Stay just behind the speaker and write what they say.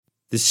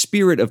The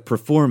spirit of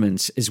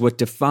performance is what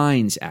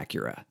defines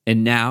Acura,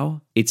 and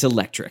now it's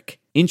electric.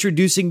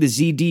 Introducing the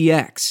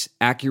ZDX,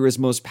 Acura's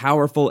most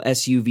powerful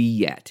SUV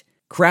yet.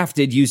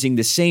 Crafted using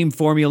the same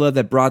formula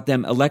that brought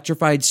them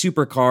electrified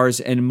supercars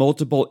and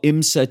multiple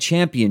IMSA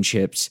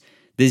championships,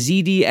 the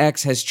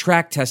ZDX has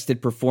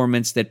track-tested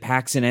performance that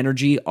packs an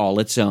energy all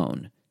its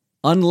own.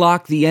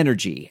 Unlock the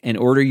energy and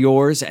order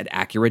yours at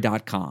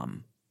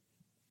Acura.com.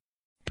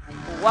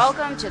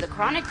 Welcome to the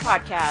Chronic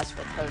Podcast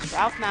with host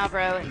Ralph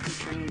Malbrough and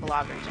featuring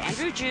bloggers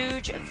Andrew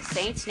Juge of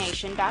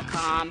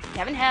TheSaintsNation.com,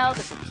 Kevin Held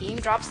of Hakeem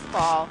Drops the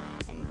Ball,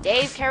 and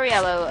Dave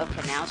Cariello of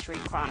Canal Street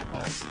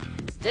Chronicles.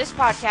 This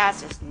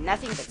podcast is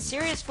nothing but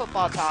serious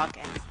football talk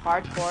and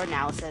hardcore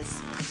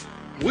analysis.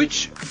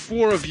 Which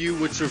four of you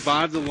would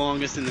survive the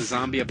longest in the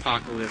zombie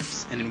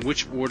apocalypse, and in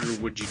which order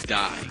would you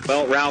die?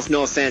 Well, Ralph,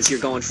 no offense, you're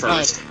going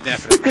first. Oh,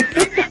 definitely.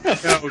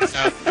 No.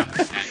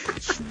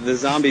 The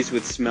zombies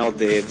would smell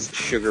Dave's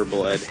sugar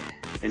blood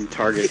and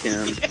target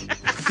him.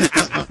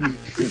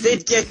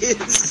 They'd get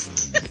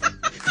his...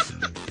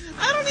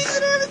 I don't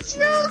even have a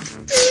joke,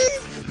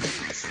 Dave!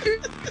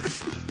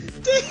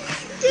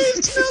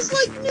 Dave smells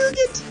like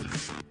nougat!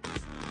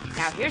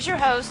 Now here's your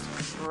host,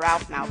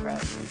 Ralph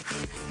Malbrough.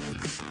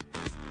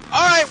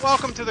 All right,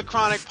 welcome to the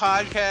Chronic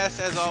Podcast.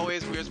 As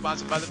always, we are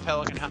sponsored by the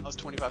Pelican House,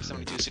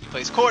 2572 City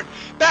Place Court,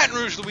 Baton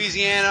Rouge,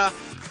 Louisiana.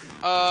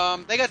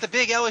 They got the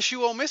big LSU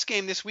Ole Miss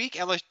game this week.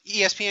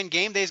 ESPN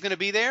Game Day is going to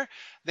be there.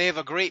 They have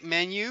a great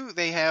menu.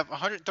 They have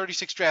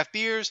 136 draft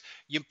beers.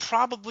 You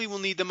probably will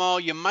need them all.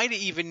 You might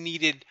have even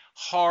needed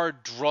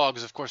hard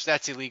drugs. Of course,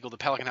 that's illegal. The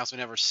Pelican House would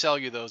never sell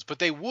you those. But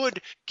they would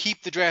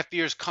keep the draft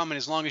beers coming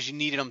as long as you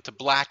needed them to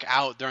black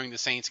out during the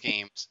Saints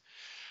games.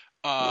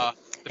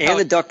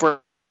 The duck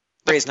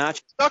braised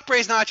nachos. Duck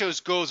braised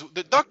nachos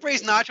the duck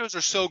braised nachos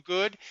are so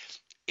good,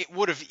 it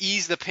would have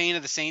eased the pain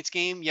of the Saints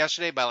game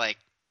yesterday by like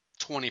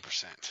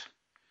 20%.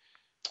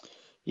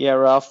 Yeah,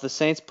 Ralph, the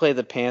Saints played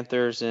the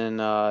Panthers in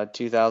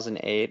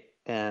 2008,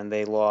 and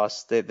they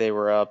lost. They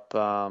were up,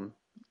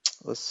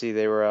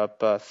 they were up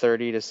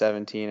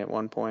 30-17 at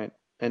one point,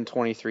 and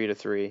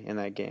 23-3 in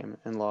that game,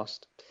 and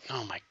lost.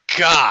 Oh my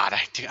God!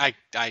 I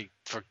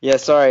forgot. Yeah,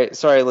 sorry,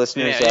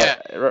 listeners. Yeah.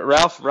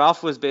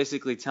 Ralph was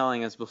basically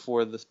telling us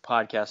before this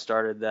podcast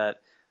started that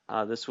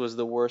this was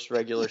the worst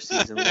regular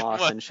season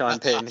loss in Sean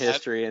Payton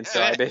history, and so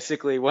I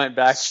basically went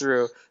back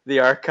through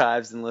the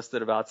archives and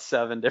listed about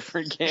 7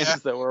 different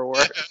games that were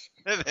worse.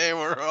 They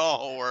were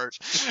all worse.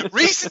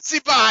 Recency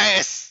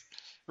bias.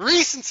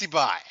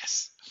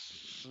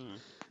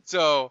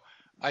 So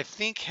I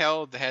think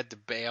Held had to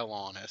bail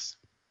on us.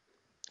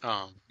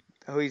 Oh,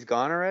 he's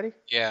gone already?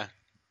 Yeah.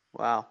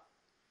 Wow.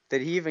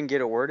 Did he even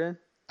get a word in?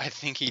 I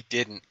think he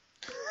didn't.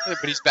 But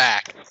he's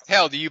back.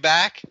 Held, are you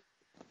back?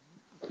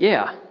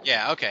 Yeah.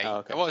 Yeah, okay. Oh,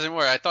 okay. I wasn't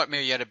worried. I thought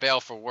maybe you had to bail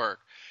for work.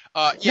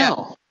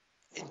 No.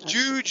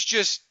 Juge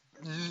just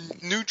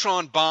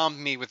neutron bombed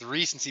me with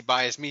recency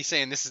bias, me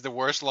saying this is the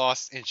worst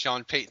loss in the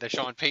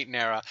Sean Payton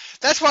era.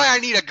 That's why I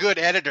need a good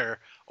editor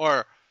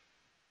or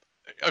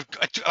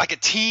like a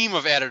team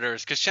of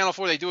editors, because Channel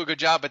 4, they do a good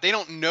job, but they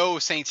don't know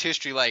Saints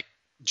history like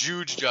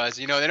Juge does.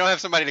 You know, they don't have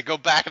somebody to go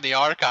back in the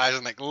archives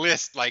and like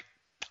list like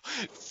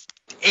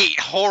 8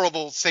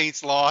 horrible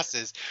Saints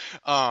losses.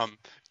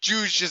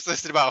 Juge just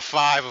listed about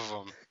 5 of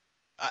them.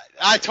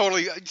 I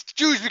totally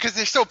Juge, because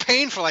they're so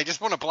painful. I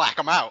just want to black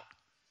them out.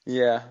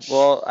 Yeah,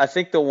 well, I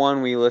think the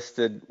one we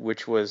listed,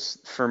 which was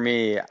for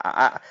me,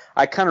 I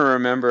kind of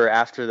remember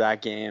after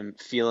that game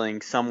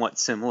feeling somewhat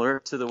similar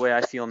to the way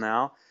I feel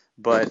now,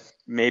 but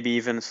maybe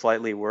even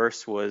slightly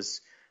worse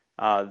was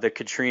the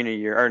Katrina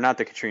year, or not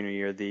the Katrina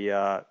year,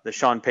 the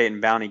Sean Payton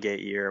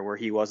Bountygate year where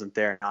he wasn't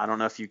there. Now, I don't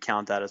know if you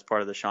count that as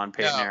part of the Sean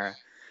Payton era,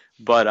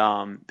 but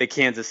the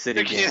Kansas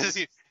City game.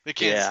 The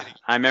Kansas City.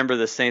 I remember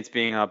the Saints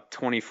being up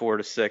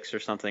 24-6 or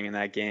something in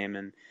that game,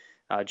 and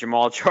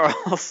Jamal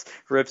Charles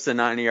rips a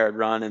 90-yard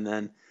run, and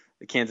then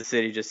the Kansas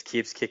City just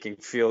keeps kicking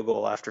field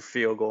goal after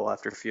field goal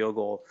after field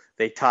goal.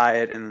 They tie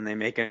it, and then they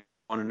make it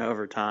one in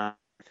overtime.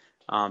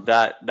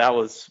 That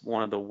was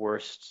one of the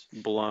worst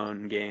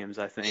blown games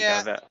I think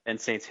in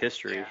Saints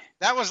history. Yeah.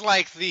 That was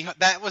like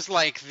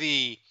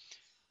the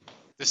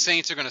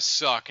Saints are going to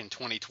suck in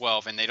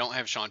 2012, and they don't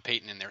have Sean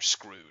Payton, and they're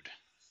screwed.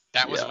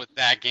 That was what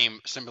that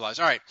game symbolized.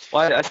 All right.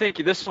 Well, I think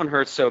this one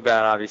hurts so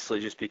bad, obviously,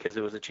 just because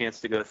it was a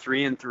chance to go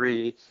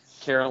 3-3.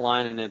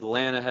 Carolina and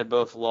Atlanta had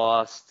both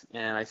lost,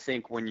 and I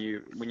think when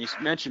you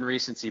mention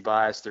recency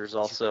bias, there's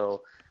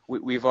also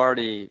we've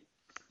already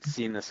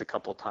seen this a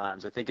couple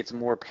times. I think it's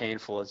more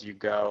painful as you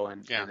go,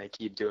 and they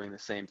keep doing the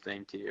same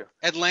thing to you.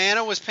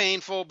 Atlanta was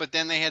painful, but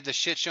then they had the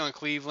shit show in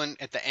Cleveland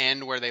at the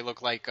end where they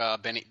looked like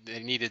they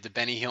needed the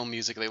Benny Hill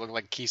music. They looked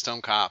like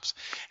Keystone Cops,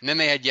 and then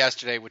they had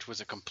yesterday, which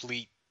was a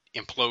complete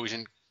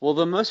implosion. Well,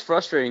 the most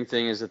frustrating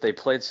thing is that they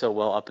played so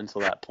well up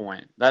until that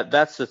point.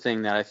 That's the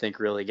thing that I think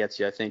really gets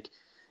you. I think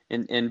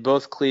in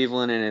both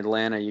Cleveland and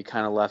Atlanta, you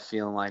kind of left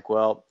feeling like,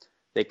 well,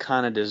 they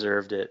kind of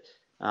deserved it.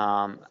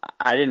 I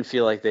didn't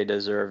feel like they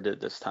deserved it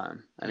this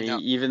time. I mean,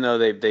 even though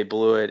they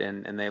blew it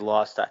and they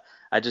lost,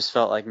 I just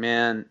felt like,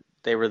 man,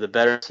 they were the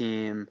better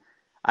team.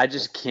 I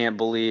just can't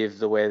believe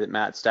the way that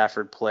Matt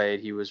Stafford played.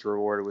 He was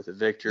rewarded with a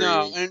victory.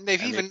 No, and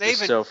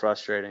it's so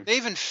frustrating. They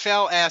even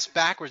fell ass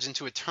backwards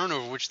into a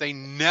turnover, which they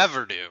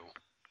never do.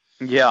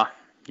 Yeah.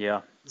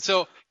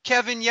 So,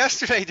 Kevin,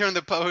 yesterday during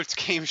the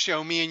post-game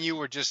show, me and you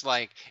were just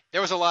like,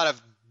 there was a lot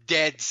of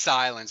dead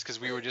silence because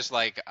we were just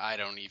like, I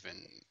don't even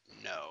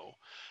know.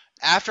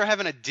 After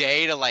having a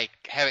day to like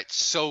have it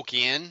soak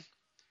in,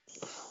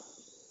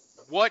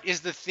 what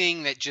is the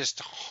thing that just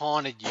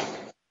haunted you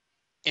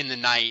in the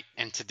night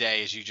and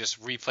today as you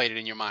just replayed it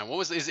in your mind?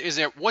 What's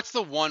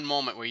the one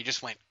moment where you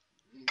just went,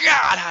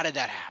 God, how did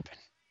that happen?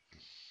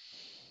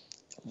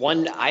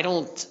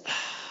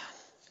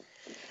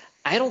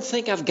 I don't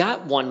think I've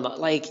got one.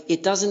 Like,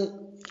 it doesn't,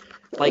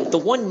 like, the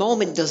one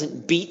moment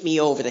doesn't beat me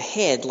over the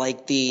head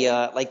like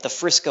the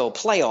Frisco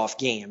playoff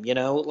game, you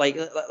know? Like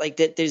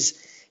that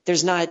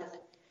there's not,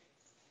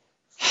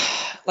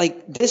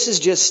 like, this is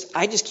just,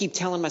 I just keep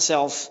telling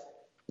myself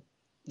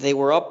they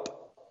were up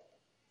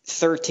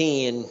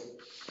 13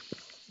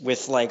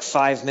 with like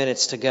 5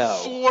 minutes to go.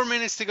 4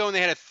 minutes to go, and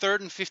they had a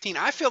 3rd and 15.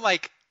 I feel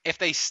like if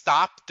they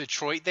stop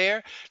Detroit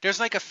there's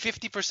like a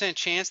 50%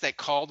 chance that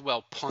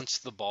Caldwell punts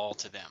the ball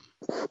to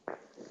them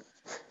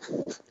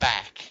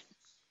back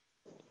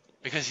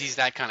because he's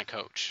that kind of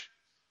coach.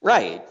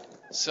 Right.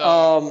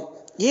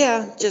 So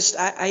yeah, just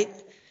I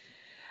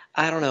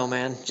don't know,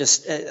 man.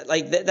 Just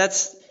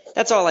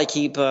that's all I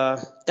keep.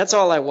 That's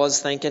all I was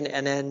thinking,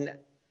 and then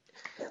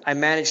I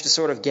managed to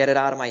sort of get it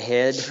out of my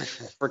head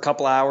for a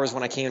couple hours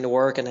when I came to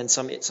work, and then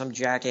some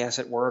jackass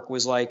at work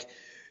was like,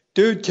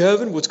 "Dude,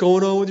 Kevin, what's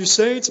going on with your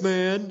Saints,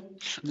 man?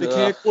 They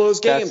can't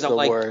close games." That's I'm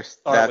like, worst.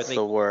 That's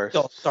the worst.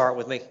 Don't start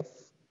with me.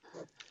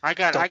 I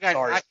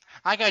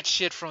got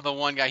shit from the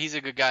one guy. He's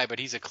a good guy, but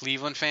he's a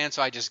Cleveland fan,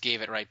 so I just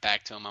gave it right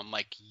back to him. I'm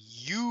like,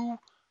 you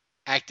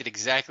acted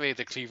exactly like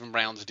the Cleveland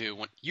Browns do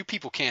when you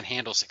people can't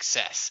handle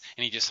success,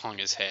 and he just hung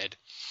his head.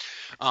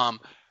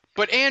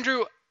 But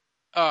Andrew,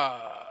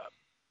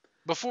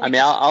 before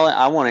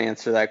I want to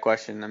answer that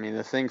question. I mean,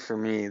 the thing for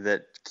me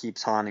that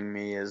keeps haunting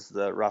me is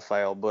the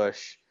Raphael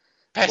Bush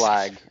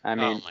flag. I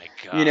mean, oh my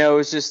God. You know, it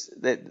was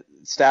just that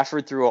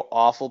Stafford threw an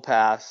awful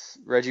pass.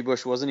 Reggie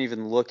Bush wasn't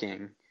even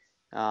looking.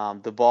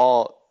 The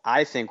ball,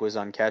 I think, was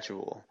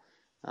uncatchable.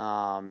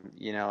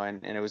 You know,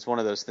 and it was one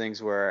of those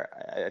things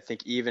where I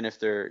think even if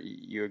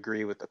you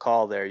agree with the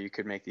call there, you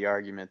could make the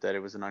argument that it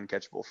was an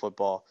uncatchable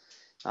football.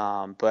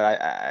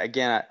 But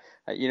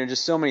you know,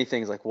 just so many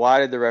things. Like, why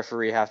did the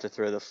referee have to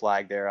throw the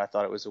flag there? I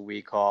thought it was a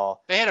weak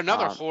call. They had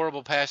another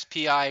horrible pass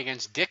PI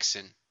against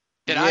Dixon.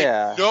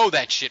 Yeah. I know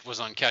that shit was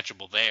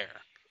uncatchable there.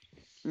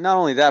 Not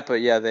only that,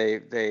 but yeah,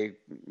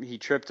 he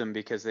tripped him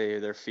because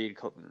their feet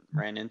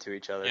ran into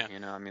each other. Yeah. You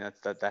know, I mean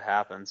that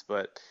happens.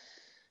 But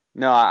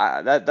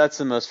no, that's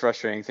the most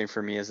frustrating thing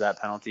for me is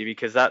that penalty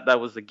because that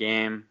was the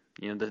game.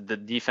 You know, the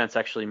defense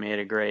actually made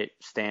a great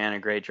stand, a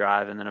great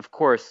drive, and then of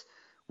course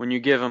when you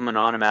give them an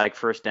automatic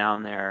first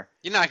down there,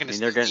 you're not going to.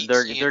 They're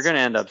going to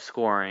end up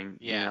scoring.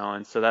 Yeah. You know,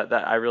 and so that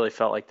I really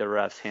felt like the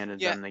refs handed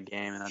them the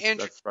game, and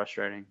that's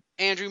frustrating.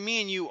 Andrew, me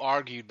and you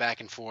argued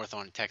back and forth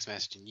on text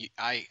messaging.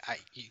 I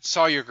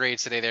saw your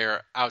grades today;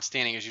 they're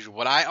outstanding as usual.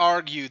 But I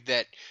argued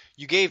that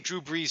you gave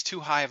Drew Brees too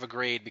high of a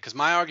grade because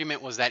my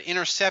argument was that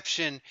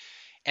interception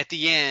at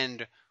the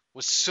end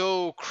was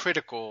so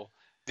critical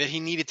that he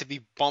needed to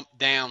be bumped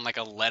down like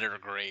a letter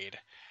grade.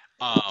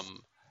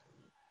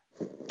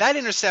 That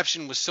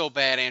interception was so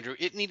bad, Andrew,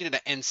 it needed an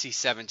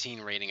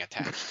NC-17 rating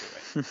attached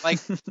to it. Like,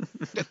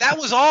 that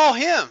was all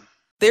him.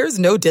 There's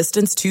no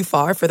distance too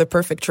far for the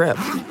perfect trip.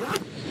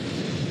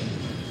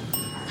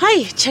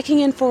 Hi, checking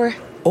in for...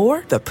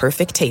 Or the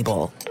perfect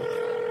table.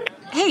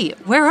 Hey,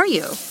 where are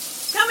you?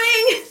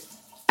 Coming!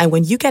 And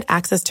when you get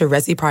access to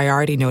Resi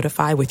Priority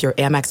Notify with your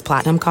Amex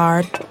Platinum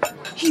card...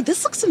 Hey,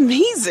 this looks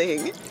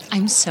amazing.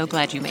 I'm so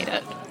glad you made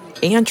it.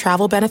 And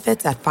travel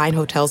benefits at fine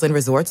hotels and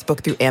resorts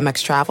booked through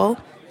Amex Travel...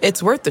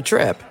 It's worth the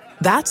trip.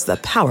 That's the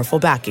powerful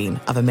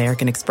backing of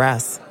American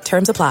Express.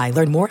 Terms apply.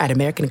 Learn more at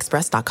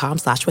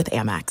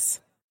americanexpress.com/withAmex.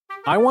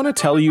 I want to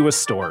tell you a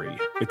story.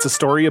 It's a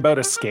story about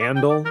a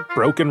scandal,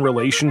 broken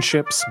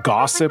relationships,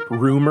 gossip,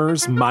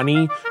 rumors,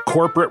 money,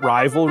 corporate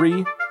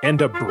rivalry, and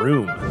a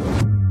broom.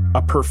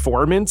 A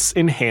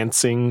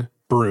performance-enhancing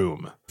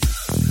broom.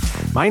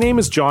 My name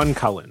is John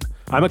Cullen.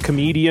 I'm a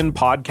comedian,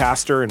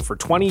 podcaster, and for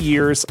 20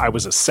 years, I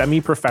was a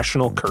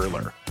semi-professional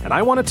curler. And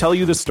I want to tell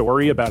you the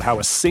story about how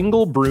a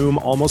single broom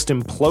almost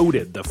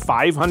imploded the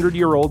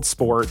 500-year-old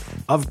sport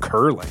of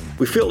curling.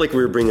 We felt like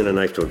we were bringing a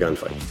knife to a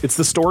gunfight. It's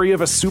the story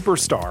of a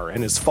superstar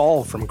and his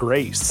fall from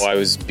grace. I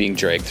was being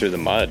dragged through the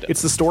mud.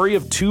 It's the story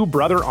of two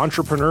brother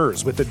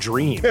entrepreneurs with a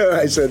dream.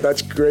 I said,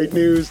 that's great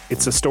news.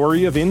 It's a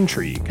story of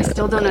intrigue. I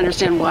still don't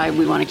understand why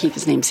we want to keep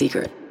his name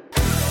secret.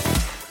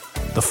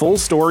 The full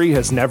story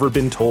has never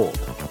been told,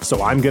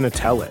 so I'm going to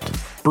tell it.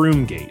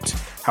 Broomgate,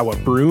 how a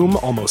broom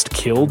almost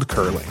killed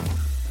curling.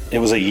 It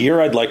was a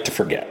year I'd like to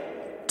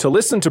forget. To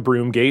listen to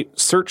Broomgate,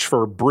 search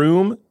for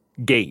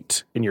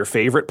Broomgate in your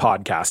favorite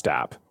podcast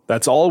app.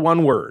 That's all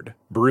one word,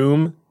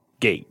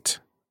 Broomgate.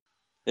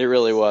 It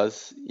really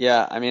was.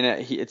 Yeah, I mean,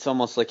 it's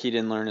almost like he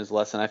didn't learn his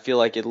lesson. I feel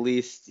like at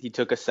least he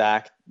took a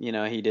sack. He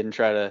didn't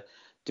try to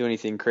do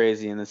anything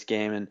crazy in this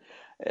game. And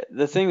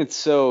the thing that's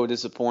so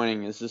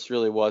disappointing is this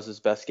really was his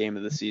best game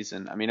of the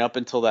season. I mean, up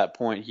until that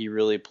point, he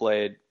really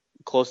played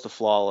close to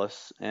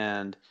flawless.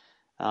 And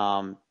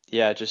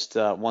just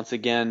once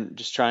again,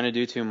 just trying to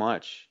do too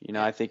much.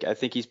 I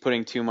think he's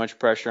putting too much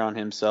pressure on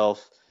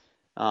himself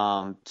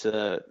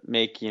to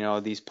make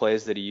these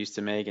plays that he used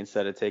to make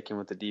instead of taking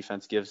what the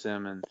defense gives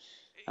him. And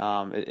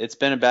it's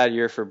been a bad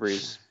year for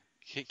Breeze.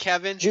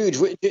 Kevin?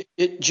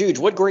 Juge,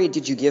 what grade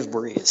did you give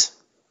Breeze?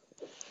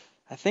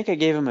 I think I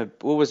gave him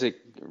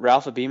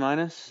Ralph, a B-?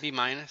 B-?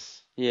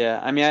 Yeah,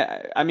 I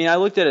mean, I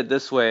looked at it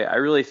this way. I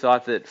really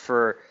thought that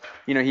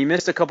he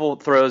missed a couple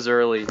throws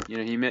early.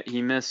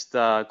 He missed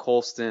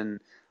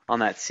Colston on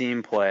that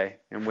seam play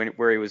and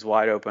where he was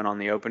wide open on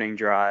the opening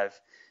drive,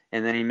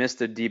 and then he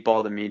missed a deep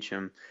ball to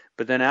Meacham.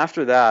 But then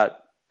after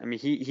that, I mean,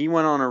 he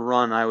went on a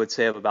run, I would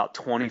say, of about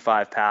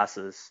 25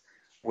 passes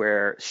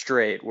where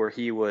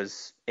he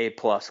was A+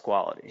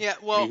 quality. Yeah,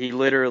 well, he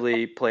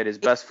literally played his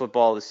best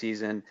football of the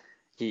season.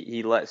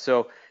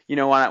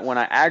 When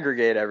I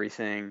aggregate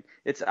everything,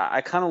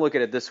 I kind of look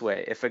at it this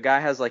way: if a guy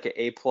has like an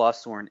A+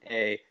 or an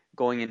A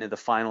going into the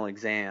final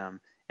exam,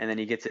 and then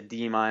he gets a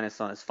D- on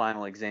his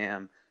final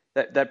exam,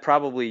 that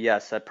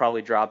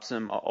probably drops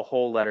him a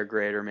whole letter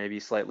grade, or maybe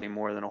slightly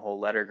more than a whole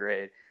letter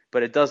grade.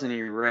 But it doesn't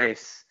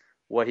erase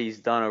what he's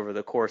done over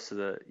the course of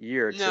the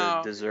year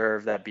to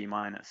deserve that B-.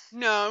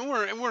 No,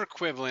 we're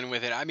equivalent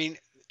with it. I mean,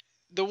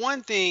 the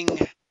one thing,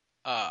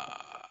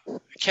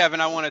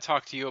 Kevin, I want to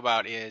talk to you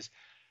about is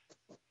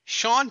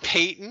Sean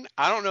Payton.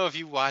 I don't know if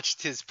you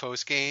watched his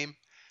post game,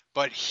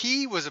 but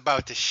he was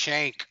about to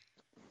shank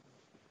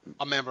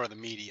a member of the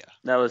media.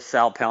 That was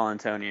Sal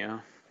Paolantonio.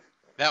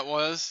 That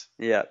was?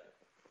 Yeah.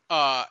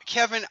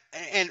 Kevin,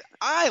 and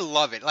I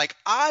love it. Like,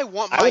 I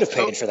want my... I would have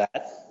paid for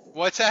that.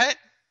 What's that?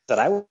 That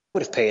I would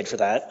have paid for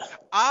that.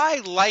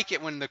 I like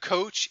it when the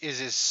coach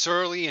is as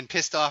surly and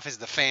pissed off as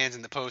the fans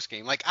in the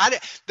postgame. Like,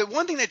 the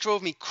one thing that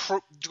drove me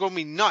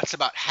nuts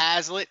about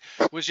Hazlitt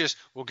was just,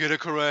 we'll get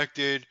it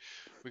corrected.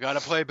 We got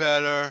to play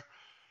better.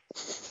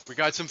 We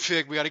got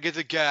we got to get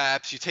the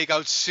gaps. You take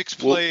out 6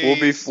 plays.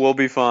 We'll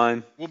be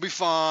fine. We'll be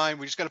fine.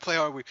 We just got to play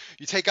hard.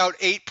 You take out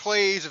 8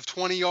 plays of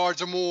 20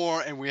 yards or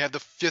more, and we have the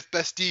 5th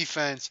best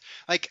defense.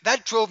 Like,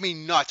 that drove me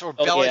nuts. Or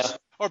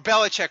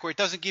Belichick, where it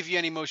doesn't give you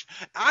any motion.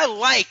 I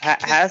like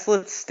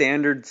Hazlitt's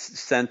standard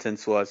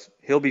sentence was,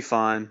 "He'll be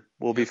fine.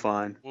 We'll be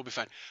fine. We'll be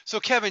fine." So,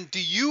 Kevin,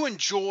 do you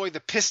enjoy the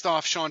pissed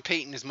off Sean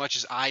Payton as much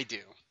as I do?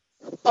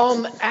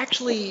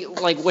 Actually,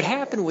 like, what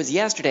happened was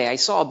yesterday I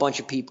saw a bunch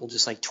of people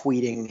just like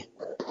tweeting,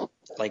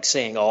 like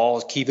saying,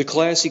 "Oh, keep it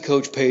classy,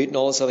 Coach Payton,"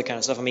 all this other kind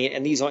of stuff. I mean,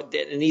 and these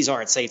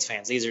aren't Saints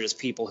fans. These are just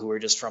people who are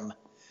just from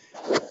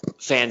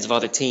fans of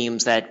other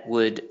teams that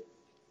would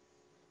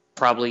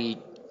probably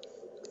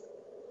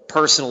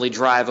personally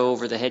drive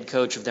over the head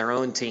coach of their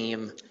own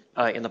team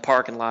in the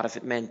parking lot if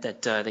it meant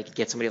that they could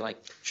get somebody like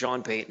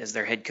Sean Payton as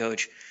their head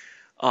coach.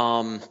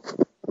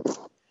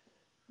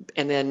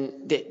 And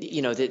then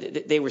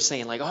they were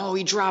saying like, "Oh,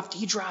 he dropped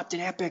an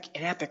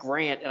epic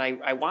rant,"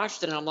 and I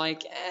watched it and I'm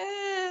like,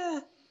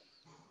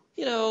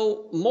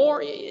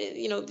 Moore,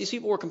 these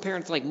people were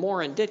comparing to like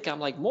Moore and Ditka. I'm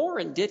like, Moore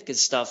and Ditka's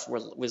stuff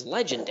was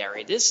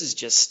legendary. This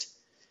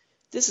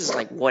is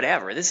like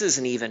whatever. This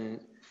isn't even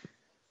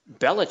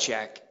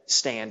Belichick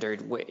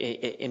standard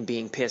in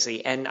being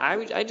pissy. And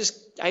I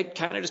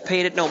kind of just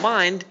paid it no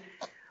mind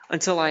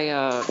until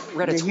I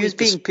read a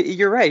tweet.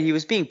 You're right. He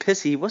was being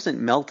pissy. He wasn't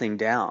melting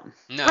down.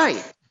 No.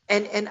 Right.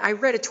 And I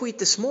read a tweet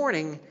this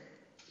morning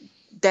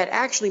that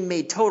actually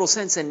made total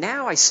sense. And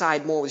now I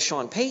side more with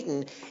Sean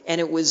Payton.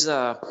 And it was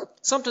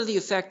something to the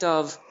effect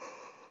of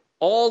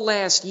all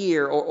last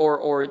year,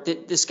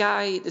 this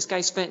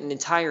guy spent an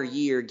entire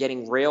year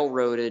getting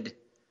railroaded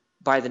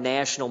by the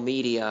national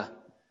media.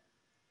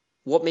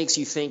 What makes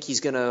you think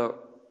he's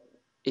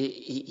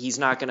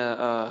not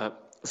gonna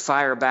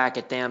fire back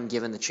at them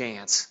given the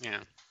chance? Yeah.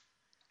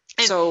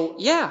 So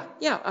yeah.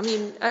 I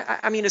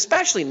mean,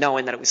 especially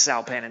knowing that it was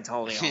Sal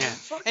Paolantonio. Yeah.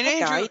 Fuck And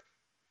that Andrew, guy.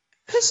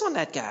 Piss on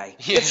that guy.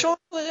 Yeah.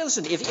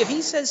 If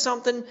he says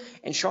something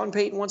and Sean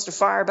Payton wants to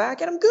fire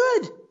back at him,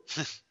 good.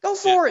 Go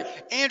for it.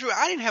 Andrew,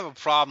 I didn't have a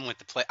problem with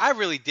the play. I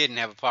really didn't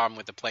have a problem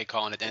with the play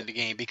calling at the end of the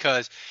game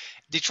because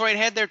Detroit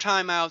had their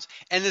timeouts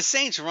and the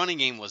Saints' running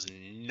game was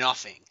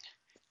nothing.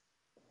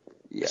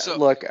 Yeah,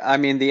 look, I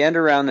mean, the end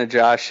around to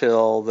Josh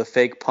Hill, the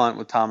fake punt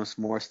with Thomas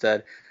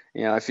Morstead,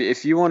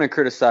 if you want to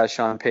criticize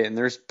Sean Payton,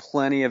 there's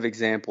plenty of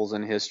examples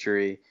in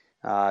history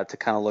to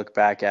kind of look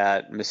back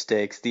at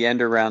mistakes. The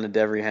end around to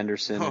Devery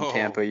Henderson in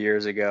Tampa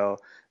years ago.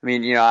 I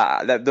mean,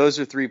 those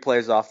are 3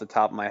 plays off the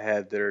top of my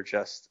head that are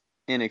just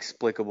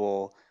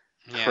inexplicable,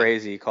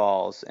 crazy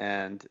calls.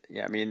 And,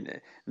 I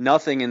mean,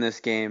 nothing in this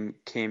game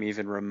came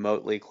even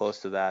remotely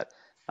close to that.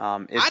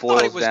 I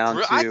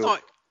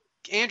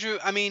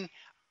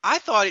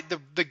thought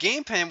the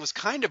game plan was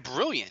kind of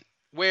brilliant,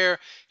 where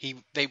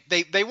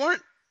they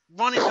weren't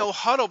running no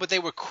huddle, but they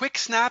were quick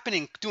snapping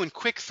and doing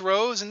quick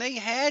throws, and they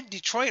had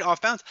Detroit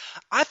off bounds.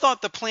 I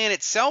thought the plan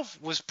itself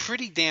was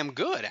pretty damn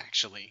good,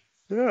 actually.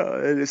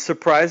 Yeah,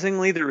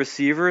 surprisingly, the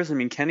receivers, I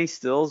mean, Kenny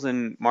Stills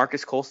and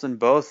Marcus Colston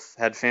both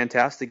had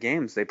fantastic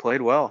games. They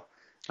played well.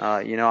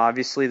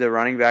 Obviously the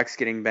running backs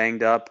getting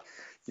banged up.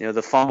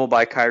 The fumble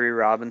by Kyrie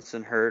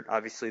Robinson hurt.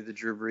 Obviously the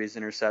Drew Brees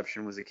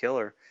interception was a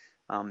killer.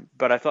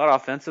 But I thought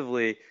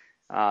offensively,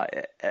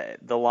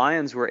 the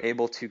Lions were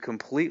able to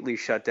completely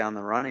shut down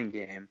the running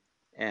game.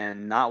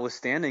 And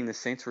notwithstanding, the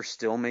Saints were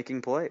still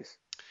making plays.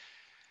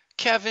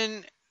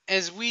 Kevin,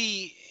 as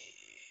we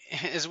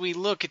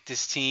look at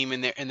this team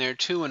and they're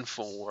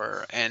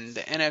 2-4, and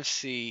the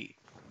NFC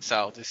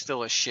South is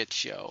still a shit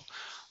show,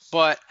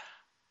 but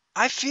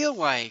I feel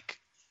like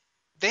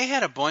they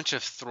had a bunch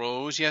of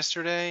throws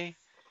yesterday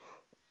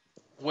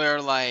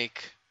where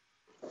like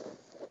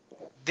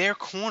their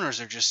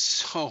corners are just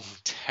so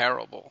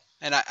terrible,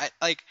 and I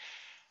like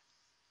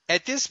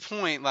at this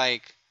point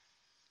like.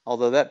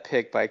 Although that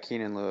pick by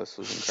Keenan Lewis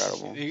was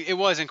incredible. It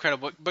was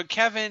incredible, but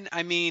Kevin,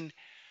 I mean.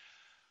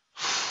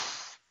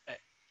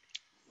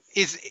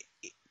 Is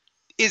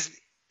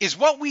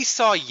what we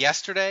saw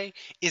yesterday,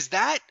 is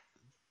that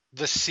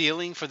the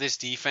ceiling for this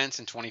defense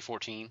in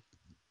 2014?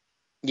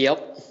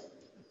 Yep.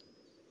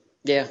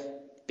 Yeah,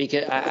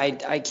 because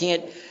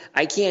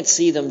I can't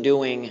see them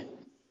doing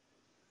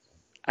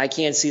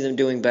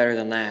better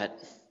than that.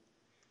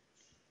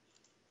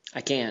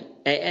 I can't.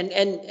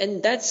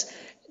 And that's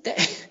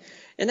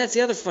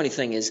the other funny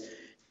thing is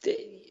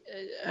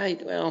I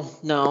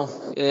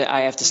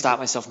have to stop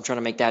myself from trying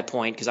to make that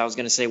point because I was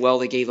going to say, well,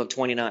 they gave up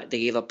 29. They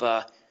gave up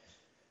how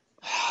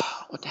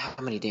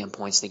many damn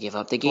points they gave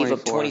up? They gave 24.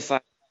 Up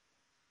 25.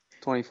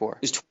 24.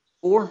 It was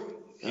 24?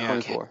 Yeah,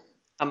 24.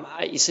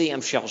 Okay. You see,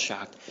 I'm shell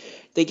shocked.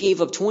 They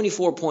gave up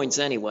 24 points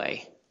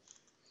anyway.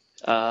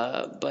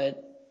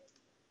 But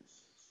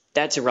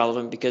that's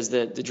irrelevant because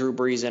the Drew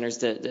Brees enters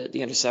the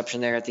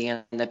interception there at the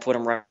end that put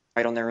them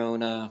right on their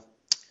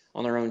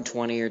own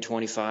 20 or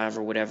 25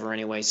 or whatever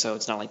anyway, so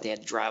it's not like they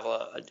had to drive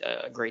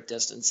a great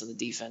distance, and the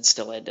defense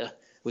still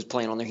was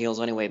playing on their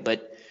heels anyway.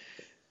 But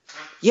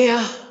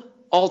yeah,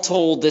 all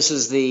told, this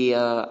is the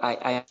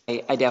I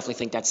definitely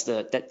think that's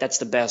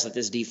the best that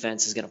this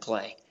defense is going to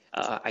play.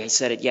 I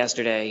said it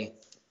yesterday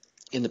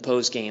in the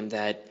post game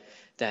that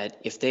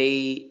if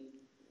they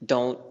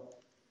don't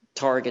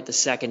target the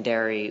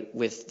secondary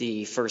with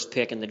the first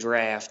pick in the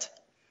draft,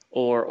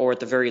 or at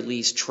the very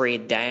least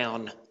trade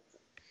down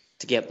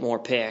to get more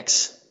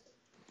picks,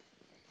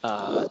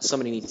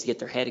 somebody needs to get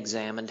their head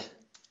examined.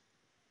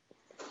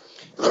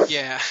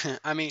 Yeah,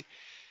 I mean,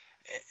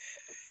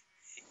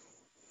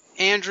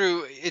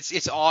 Andrew,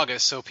 it's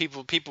August, so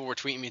people were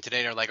tweeting me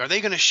today. They're like, "Are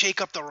they going to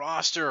shake up the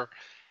roster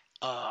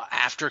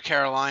after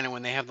Carolina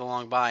when they have the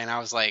long bye?" And I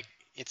was like,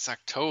 "It's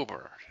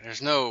October.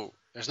 There's no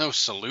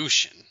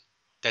solution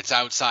that's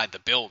outside the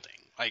building.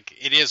 Like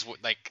it is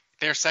like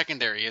their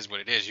secondary is what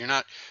it is. You're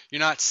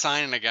not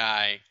signing a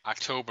guy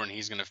October and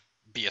he's going to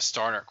be a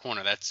starter at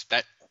corner. That's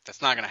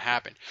not going to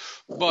happen.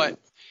 But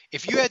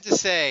if you had to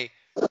say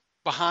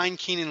behind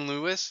Keenan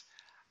Lewis,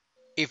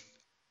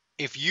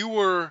 if you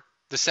were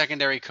the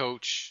secondary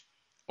coach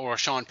or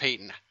Sean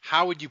Payton,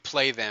 how would you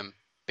play them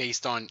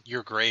based on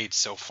your grades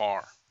so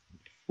far?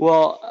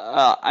 Well,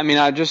 I mean,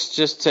 I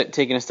just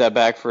taking a step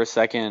back for a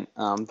second.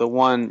 The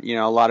one,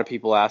 a lot of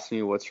people ask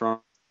me what's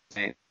wrong,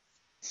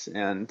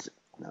 and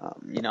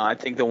I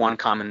think the one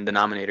common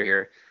denominator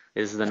here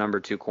is the number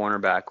 2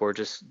 cornerback, or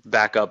just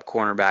backup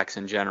cornerbacks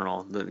in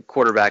general. The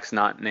quarterback's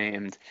not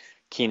named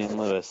Keenan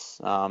Lewis.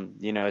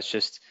 It's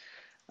just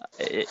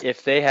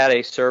if they had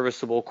a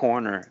serviceable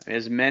corner,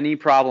 as many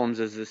problems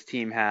as this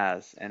team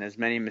has, and as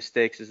many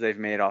mistakes as they've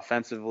made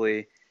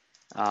offensively,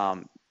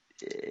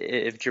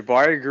 if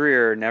Jabari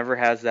Greer never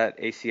has that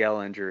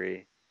ACL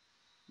injury,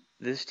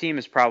 this team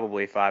is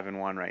probably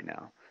 5-1 right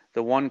now.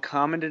 The one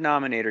common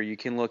denominator you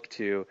can look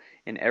to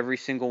in every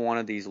single one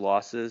of these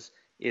losses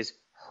is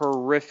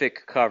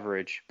horrific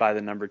coverage by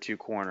the number 2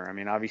 corner. I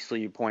mean,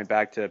 obviously you point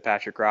back to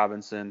Patrick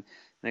Robinson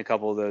in a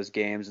couple of those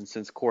games, and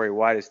since Corey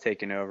White has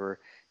taken over,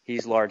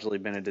 he's largely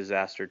been a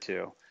disaster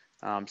too.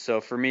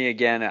 So for me,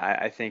 again,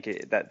 I think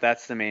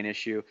that's the main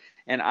issue.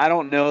 And I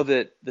don't know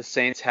that the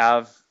Saints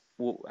have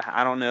 –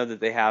 I don't know that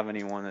they have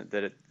anyone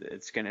that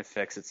it's going to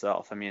fix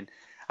itself. I mean,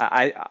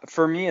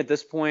 for me at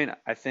this point,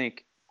 I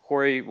think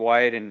Corey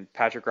White and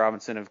Patrick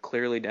Robinson have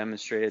clearly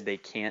demonstrated they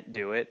can't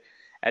do it.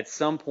 At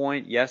some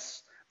point,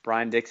 yes,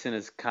 Brian Dixon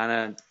has kind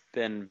of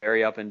been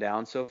very up and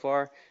down so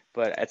far,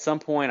 but at some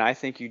point I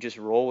think you just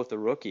roll with the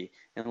rookie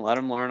and let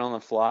him learn on the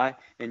fly.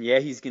 And yeah,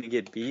 he's going to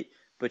get beat,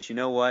 but you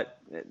know what?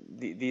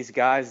 These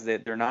guys,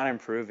 they're not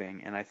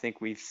improving, and I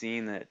think we've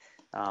seen that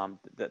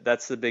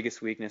that's the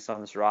biggest weakness on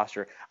this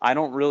roster. I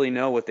don't really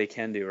know what they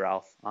can do,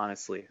 Ralph,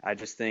 honestly. I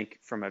just think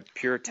from a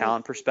pure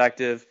talent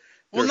perspective,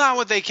 well, not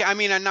what they can. I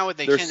mean, I know what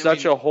they can. There's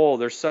such a hole.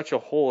 There's such a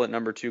hole at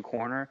number 2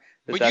 corner.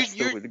 That's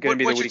going to be the what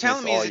you're weakness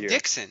telling me all is year.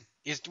 Dixon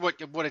is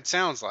what it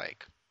sounds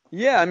like.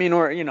 Yeah, I mean,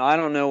 or I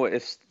don't know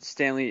if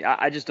Stanley.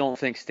 I just don't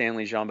think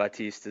Stanley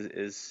Jean-Baptiste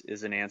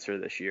is an answer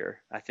this year.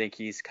 I think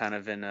he's kind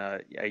of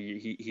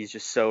he's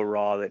just so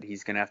raw that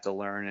he's gonna have to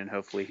learn, and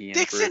hopefully he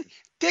improves.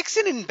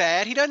 Dixon isn't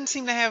bad. He doesn't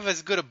seem to have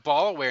as good a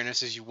ball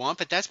awareness as you want,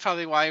 but that's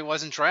probably why he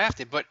wasn't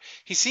drafted. But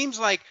he seems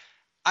like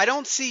I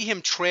don't see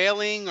him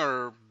trailing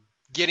or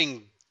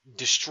getting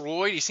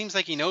destroyed. He seems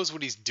like he knows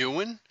what he's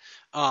doing.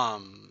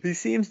 He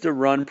seems to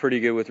run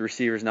pretty good with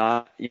receivers.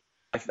 Now,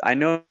 I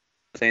know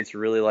the Saints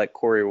really like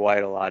Corey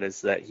White a lot.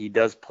 Is that he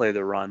does play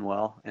the run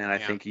well, and I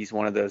think he's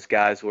one of those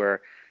guys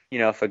where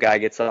if a guy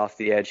gets off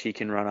the edge, he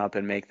can run up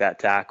and make that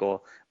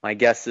tackle. My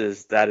guess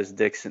is that is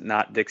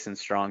not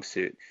Dixon's strong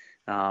suit.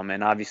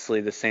 And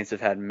obviously the Saints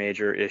have had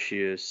major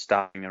issues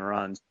stopping the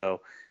run.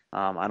 So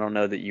I don't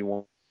know that you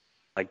want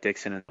like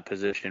Dixon in a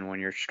position when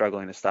you're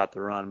struggling to stop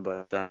the run.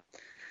 But,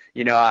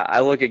 I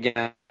look again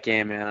at the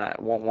game, and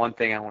one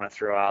thing I want to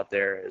throw out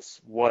there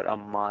is what a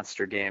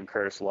monster game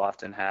Curtis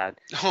Lofton had.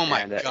 Oh,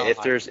 my God.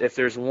 If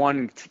there's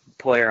one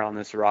player on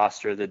this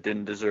roster that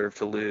didn't deserve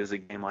to lose a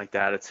game like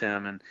that, it's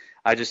him. And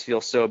I just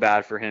feel so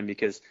bad for him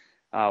because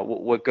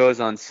what goes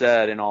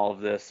unsaid in all of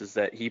this is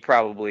that he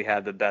probably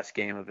had the best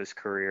game of his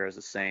career as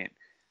a Saint.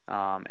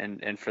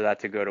 And for that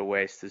to go to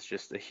waste is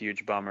just a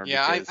huge bummer.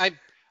 Yeah, because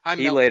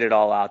he laid it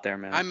all out there,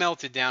 man. I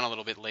melted down a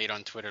little bit late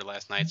on Twitter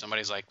last night.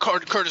 Somebody's like,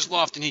 Curtis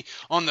Lofton, he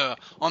on the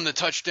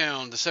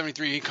touchdown, the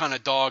 73, he kind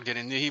of dogged it,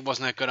 and he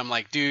wasn't that good. I'm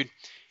like, dude,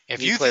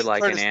 he played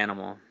like an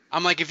animal.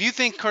 I'm like, if you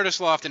think Curtis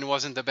Lofton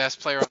wasn't the best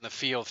player on the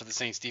field for the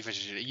Saints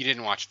defense, you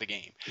didn't watch the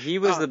game. He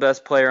was the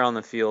best player on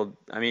the field.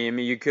 I mean,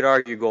 you could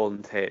argue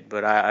Golden Tate,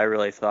 but I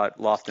really thought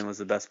Lofton was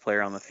the best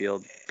player on the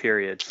field,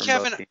 period, from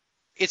Kevin, both teams.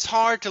 It's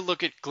hard to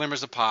look at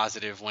glimmers of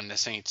positive when the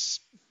Saints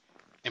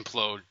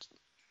implode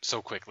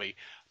so quickly.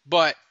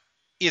 But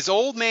is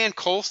old man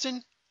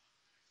Colston,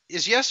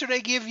 is yesterday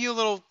give you a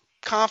little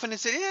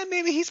confidence that,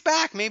 maybe he's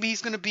back, maybe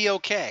he's going to be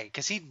okay?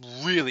 Because he'd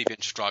really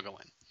been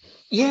struggling.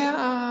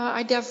 Yeah,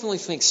 I definitely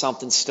think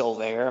something's still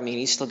there. I mean,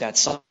 he's still got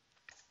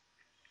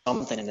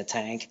something in the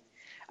tank.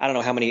 I don't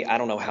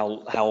know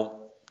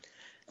how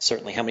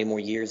certainly how many more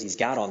years he's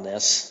got on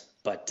this,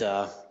 but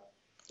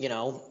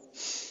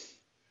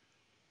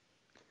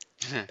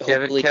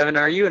Kevin,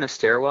 are you in a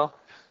stairwell?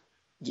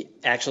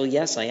 Actually,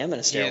 yes, I am in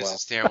a stairwell. Yes, a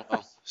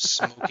stairwell,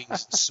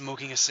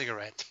 smoking a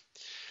cigarette.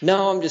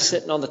 No, I'm just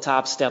sitting on the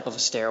top step of a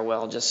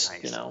stairwell, just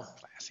nice.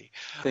 Classy.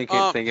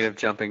 Thinking of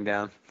jumping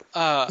down.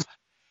 Yeah,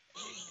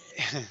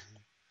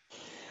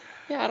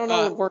 I don't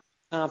know what work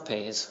comp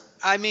pays.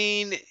 I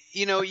mean,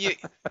 Andrew,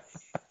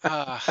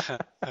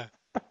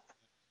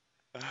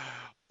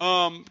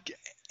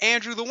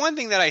 the one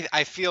thing that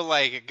I feel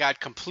like got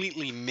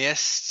completely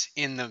missed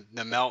in the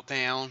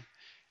meltdown,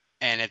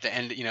 and at the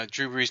end,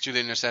 Drew Brees threw the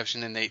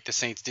interception, and the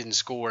Saints didn't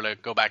score to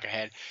go back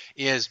ahead,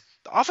 is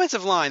the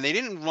offensive line. They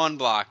didn't run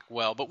block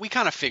well, but we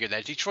kind of figured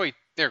that. Detroit,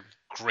 they're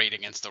great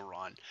against the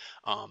run.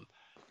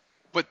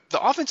 But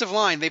the offensive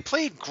line, they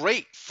played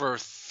great for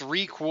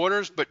 3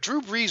 quarters, but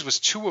Drew Brees was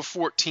 2 of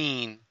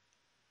 14,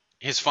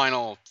 his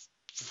final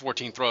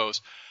 14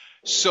 throws.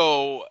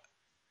 So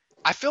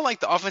I feel like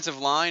the offensive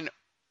line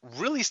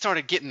really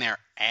started getting their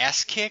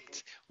ass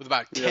kicked with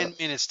about 10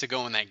 minutes to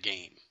go in that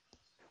game.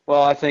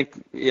 Well, I think,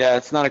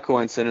 it's not a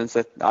coincidence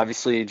that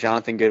obviously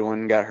Jonathan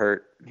Goodwin got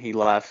hurt. He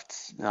left,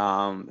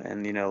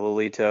 and,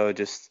 Lolito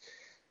just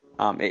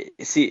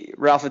see,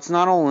 Ralph, it's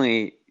not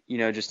only,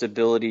 just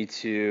ability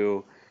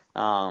to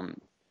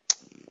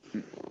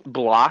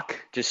block,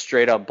 just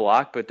straight up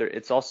block, but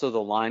it's also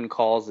the line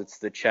calls, it's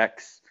the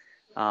checks.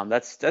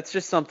 That's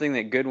just something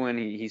that Goodwin,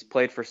 he's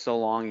played for so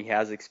long, he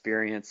has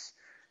experience.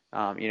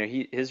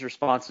 His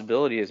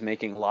responsibility is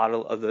making a lot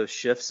of those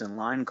shifts and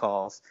line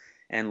calls.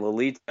 And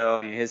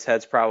Lolito, his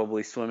head's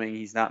probably swimming.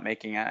 He's not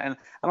making it. And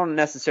I don't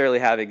necessarily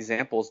have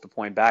examples to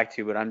point back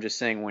to, but I'm just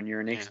saying when you're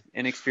an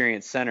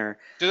inexperienced center.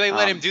 Do they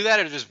let him do that,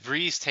 or does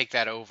Brees take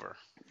that over?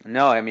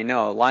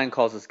 No, line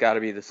calls has got to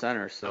be the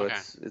center. So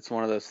it's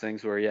one of those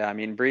things where,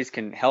 Brees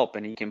can help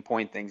and he can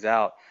point things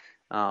out.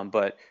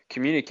 But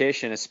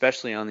communication,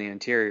 especially on the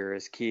interior,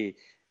 is key.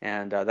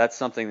 And that's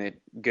something that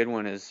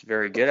Goodwin is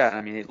very good at.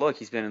 I mean, look,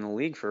 he's been in the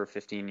league for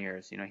 15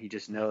 years. He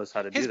just knows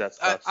how to do that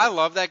stuff. I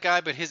love that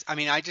guy, but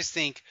I just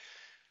think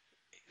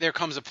there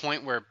comes a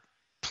point where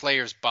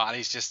players'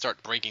 bodies just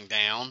start breaking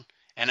down.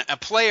 And a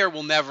player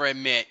will never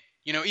admit,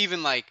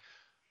 even like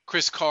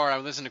Chris Carter, I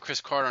listened to Chris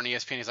Carter on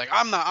ESPN. He's like,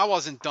 I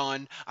wasn't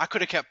done. I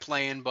could have kept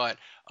playing, but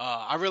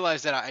I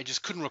realized that I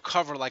just couldn't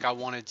recover like I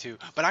wanted to.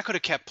 But I could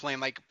have kept playing.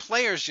 Like,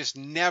 players just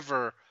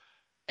never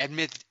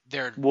admit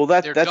they're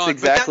that's done.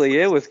 Exactly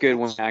it with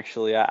Goodwin.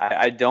 Actually,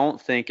 I don't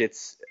think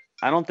it's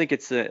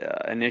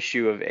an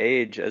issue of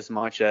age as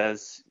much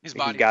as he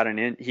got an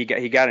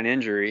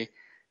injury,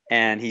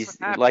 and he's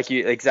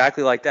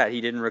exactly like that.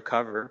 He didn't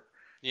recover.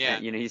 Yeah,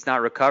 he's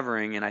not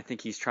recovering, and I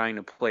think he's trying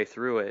to play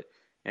through it.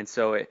 And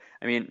so,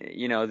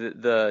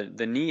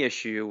 the knee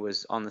issue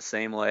was on the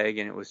same leg,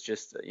 and it was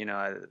just,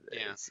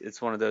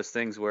 it's one of those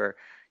things where,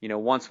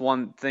 once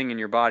one thing in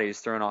your body is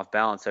thrown off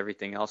balance,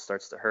 everything else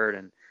starts to hurt.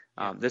 And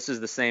This is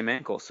the same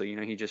ankle, so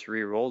he just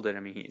re-rolled it. I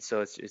mean,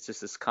 so it's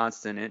just this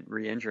constant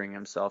re-injuring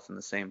himself in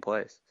the same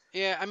place.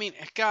 Yeah, I mean,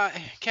 God,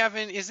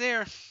 Kevin, is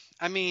there?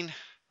 I mean,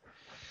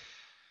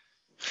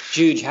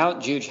 Juge,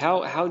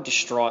 how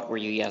distraught were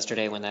you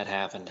yesterday when that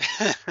happened?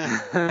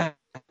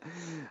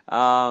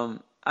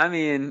 I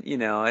mean,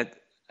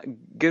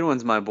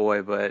 Goodwin's my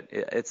boy, but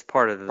it's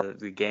part of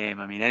the game.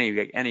 I mean,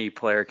 any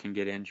player can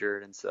get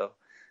injured, and so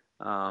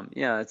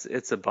yeah,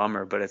 it's a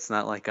bummer, but it's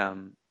not like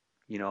I'm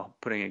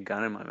putting a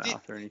gun in my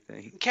mouth or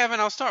anything. Kevin,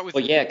 I'll start with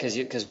you. Well, yeah,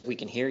 because we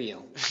can hear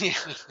you.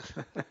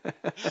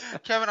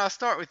 Kevin, I'll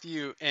start with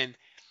you. And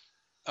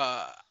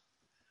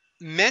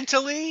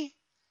mentally,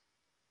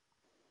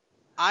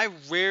 I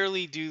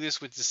rarely do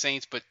this with the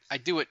Saints, but I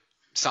do it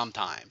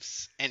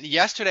sometimes. And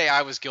yesterday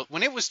I was guilty.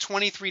 When it was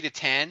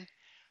 23-10,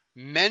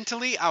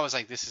 mentally I was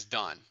like, this is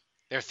done.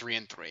 They're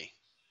 3-3.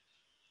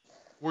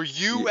 Were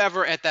you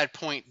ever at that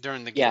point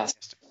during the game? Yes.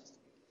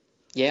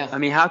 Yeah. I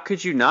mean, how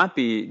could you not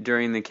be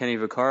during the Kenny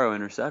Vaccaro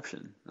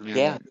interception? I mean,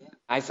 yeah.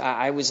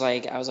 I was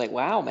like,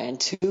 wow, man,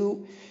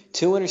 two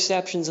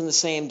interceptions in the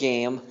same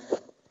game.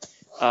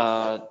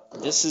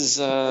 This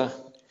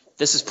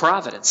is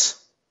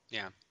Providence.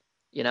 Yeah.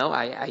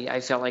 I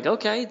felt like,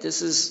 okay,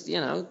 this is,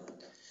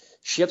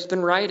 ship's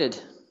been righted.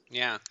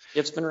 Yeah.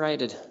 Ship's been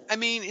righted. I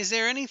mean, is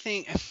there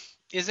anything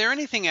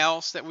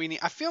else that we need?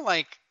 I feel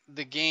like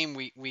the game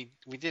we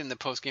did in the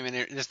post game, and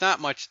there's not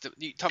much.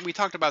 We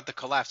talked about the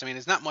collapse. I mean,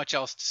 there's not much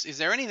else. Is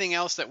there anything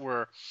else that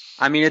we're?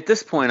 I mean, at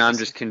this point, I'm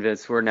just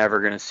convinced we're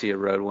never going to see a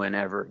road win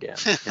ever again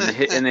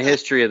in the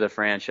history of the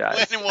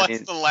franchise. When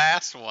was the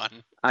last one?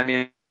 I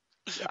mean,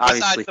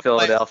 obviously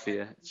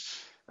Philadelphia.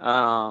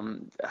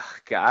 God,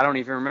 I don't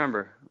even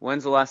remember.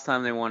 When's the last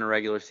time they won a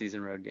regular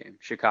season road game?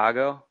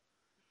 Chicago?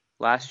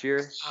 Last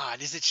year?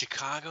 God, is it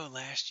Chicago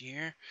last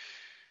year?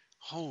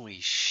 Holy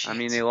shit. I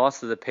mean, they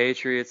lost to the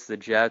Patriots, the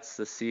Jets,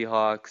 the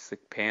Seahawks, the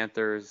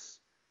Panthers,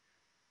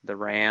 the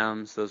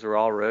Rams. Those were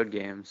all road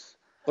games.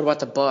 What about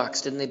the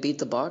Bucks? Didn't they beat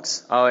the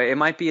Bucks? Oh, it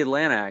might be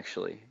Atlanta,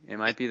 actually. It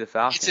might be the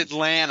Falcons. It's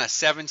Atlanta,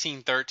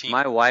 17-13.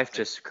 My wife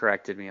just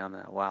corrected me on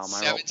that. Wow,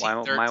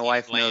 my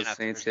wife knows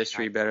Saints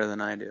history better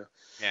than I do.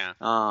 Yeah.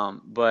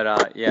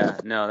 Yeah,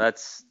 no,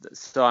 that's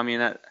so. I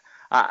mean,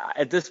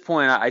 at this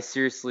point, I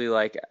seriously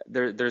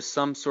there's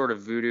some sort of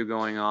voodoo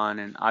going on,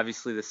 and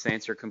obviously the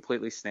Saints are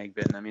completely snake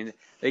bitten. I mean,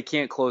 they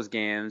can't close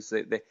games.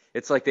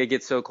 It's like they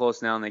get so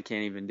close now and they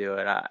can't even do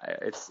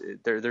it.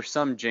 There's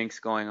some jinx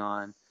going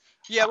on.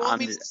 Yeah, well, I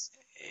mean,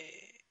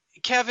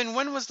 Kevin,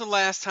 when was the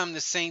last time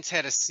the Saints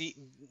had a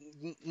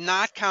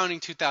not counting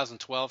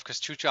 2012, because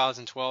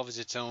 2012 is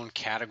its own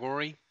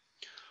category,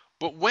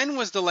 but when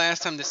was the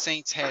last time the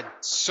Saints had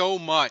so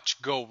much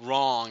go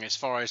wrong as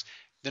far as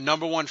the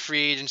number one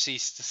free agency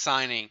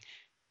signing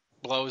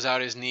blows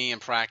out his knee in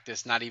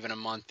practice, not even a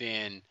month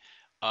in?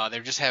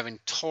 They're just having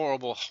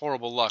horrible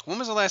luck. When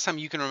was the last time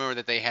you can remember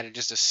that they had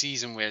just a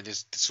season where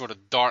this sort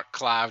of dark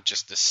cloud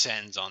just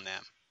descends on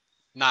them?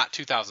 Not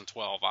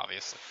 2012,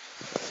 obviously.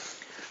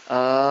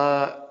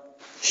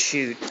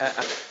 Shoot.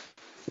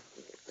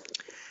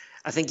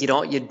 I think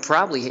you'd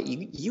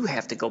probably you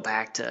have to go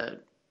back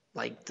to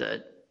like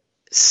the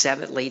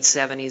late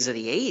 70s or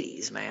the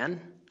 80s,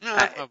 man. No,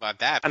 I don't know about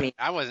that.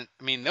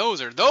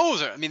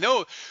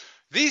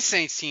 These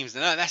Saints teams,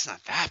 no, that's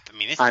not that.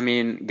 I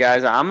mean,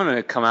 guys, I'm going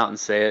to come out and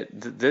say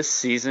it. This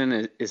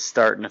season is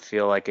starting to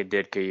feel like a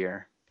Ditka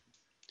year.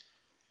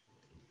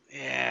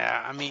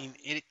 Yeah, I mean,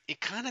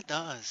 it kind of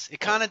does. It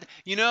kind of,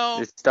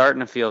 it's starting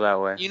to feel that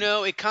way.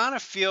 It kind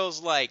of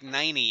feels like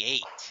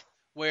 98,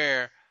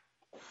 where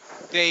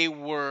they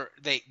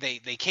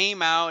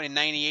came out in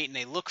 98 and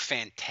they looked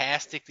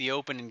fantastic the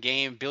opening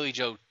game. Billy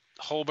Joe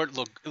Holbert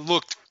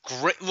looked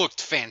great,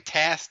 looked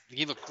fantastic.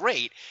 He looked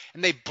great,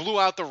 and they blew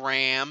out the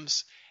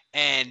Rams,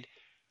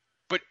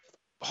 but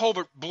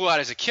Holbert blew out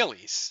his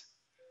Achilles.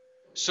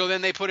 So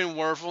then they put in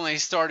Werfel and they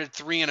started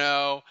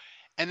 3-0.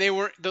 And they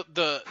were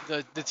the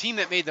team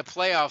that made the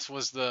playoffs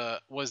was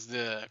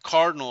the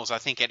Cardinals, I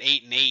think, at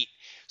 8-8.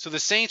 So the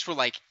Saints were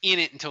like in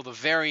it until the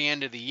very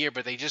end of the year,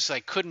 but they just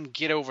like couldn't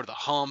get over the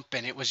hump,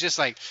 and it was just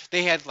like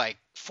they had like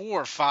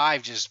 4 or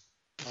 5 just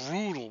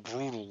brutal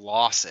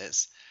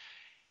losses,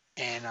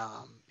 and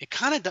it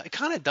kind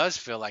of does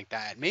feel like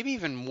that. Maybe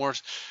even more.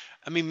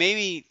 I mean,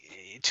 maybe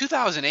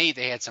 2008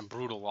 they had some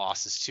brutal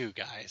losses too,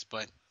 guys.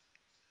 But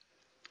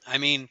I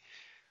mean,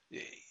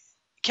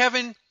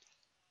 Kevin.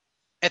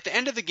 At the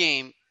end of the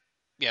game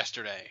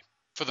yesterday,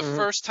 for the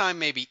first time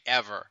maybe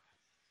ever,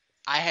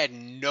 I had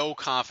no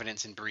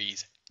confidence in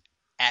Breeze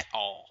at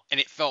all, and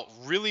it felt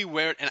really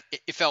weird. And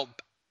it felt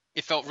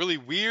really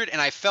weird, and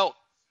I felt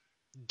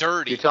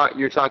dirty.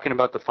 You're talking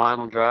about the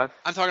final drive?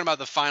 I'm talking about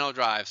the final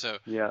drive. So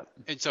yeah.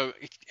 And so,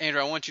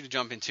 Andrew, I want you to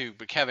jump in too.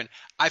 But Kevin,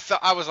 I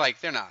was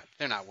like, they're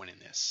not winning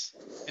this,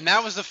 and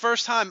that was the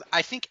first time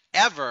I think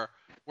ever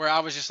where I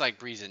was just like,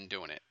 Breeze isn't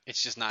doing it.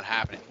 It's just not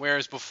happening.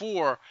 Whereas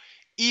before,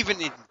 even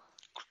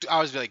I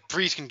was like,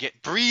 Breeze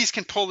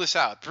can pull this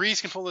out.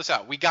 Breeze can pull this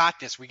out. We got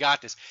this.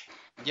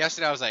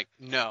 Yesterday I was like,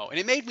 no. And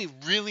it made me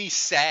really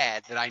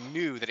sad that I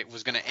knew that it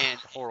was going to end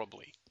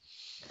horribly.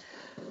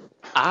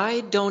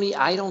 I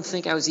don't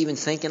think I was even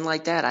thinking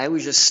like that. I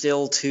was just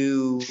still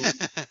too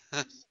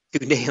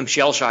damn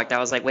shell shocked. I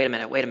was like, wait a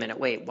minute,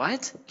 wait,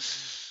 what?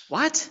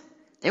 What?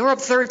 They were up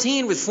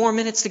 13 with 4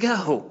 minutes to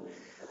go.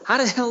 How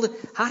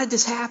did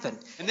this happen?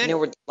 And there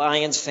were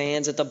Lions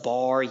fans at the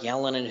bar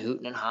yelling and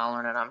hooting and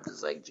hollering, and I'm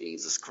just like,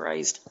 Jesus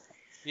Christ.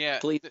 Yeah.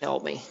 Please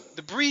help me.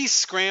 The Breeze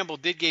scramble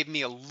did give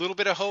me a little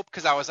bit of hope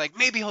because I was like,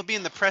 maybe he'll be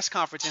in the press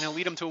conference and he'll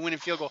lead them to a winning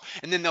field goal,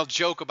 and then they'll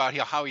joke about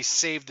how he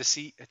saved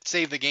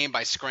the game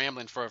by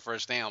scrambling for a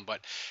first down, but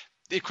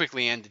it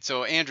quickly ended.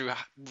 So Andrew,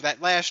 that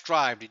last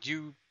drive,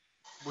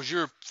 was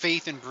your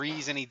faith in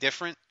Breeze any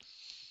different?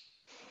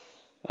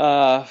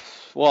 Well,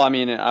 I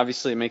mean,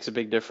 obviously it makes a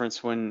big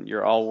difference when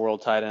your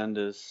all-world tight end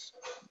is.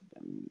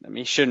 I mean,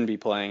 he shouldn't be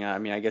playing. I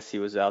mean, I guess he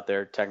was out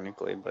there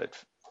technically, but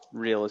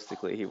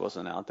realistically, he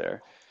wasn't out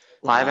there.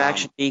 Live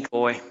action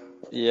decoy.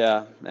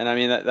 Yeah, and I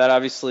mean that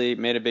obviously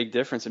made a big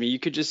difference. I mean, you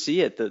could just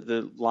see it.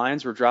 The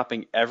Lions were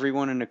dropping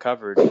everyone into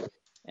coverage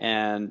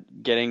and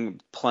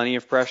getting plenty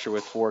of pressure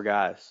with 4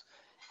 guys.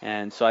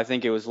 And so I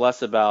think it was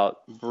less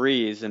about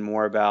Breeze and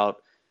more about,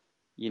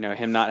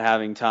 him not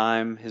having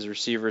time, his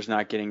receivers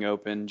not getting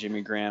open,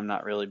 Jimmy Graham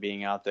not really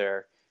being out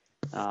there.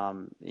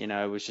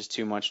 It was just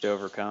too much to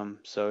overcome.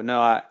 So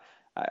no,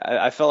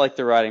 I felt like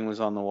the writing was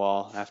on the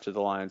wall after the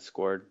Lions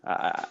scored.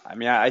 I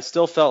mean, I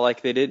still felt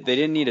like they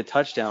didn't need a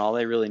touchdown. All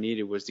they really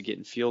needed was to get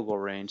in field goal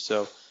range.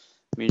 So,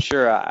 I mean,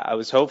 sure, I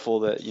was hopeful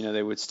that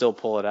they would still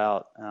pull it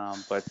out.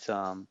 But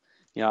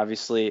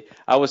obviously,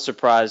 I was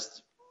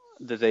surprised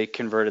that they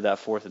converted that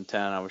 4th and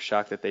 10. I was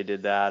shocked that they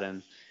did that,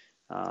 and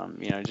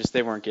just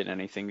they weren't getting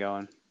anything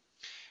going.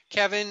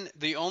 Kevin,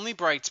 the only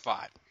bright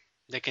spot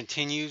that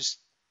continues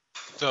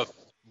the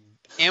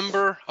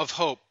ember of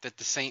hope that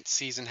the Saints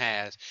season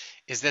has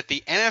is that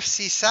the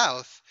NFC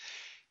South,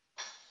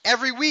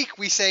 every week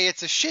we say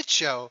it's a shit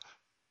show,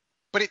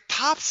 but it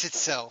tops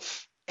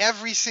itself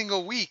every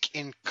single week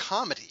in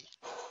comedy.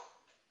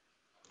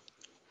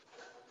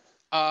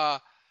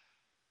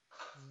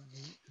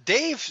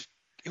 Dave,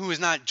 who is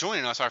not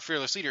joining us, our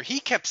fearless leader,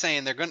 he kept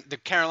saying the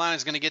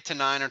Carolina's going to get to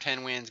 9 or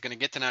 10 wins, going to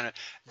get to 9.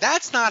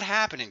 That's not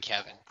happening,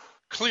 Kevin.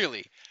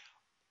 Clearly.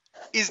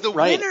 Is the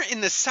winner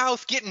in the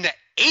South getting to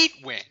 8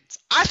 wins?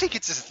 I think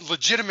it's a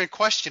legitimate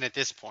question at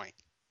this point.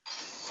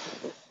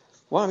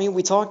 Well, I mean,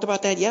 we talked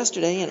about that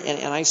yesterday,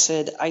 and I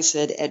said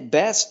at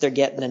best they're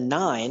getting a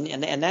 9,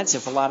 and that's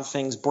if a lot of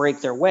things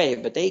break their way.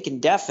 But they can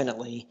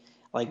definitely,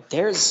 like,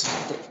 there's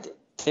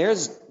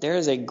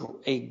a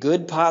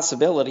good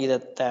possibility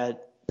that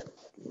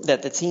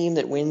the team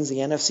that wins the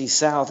NFC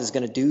South is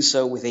going to do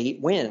so with 8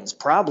 wins,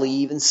 probably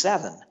even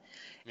 7.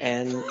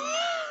 And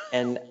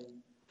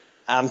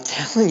I'm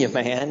telling you,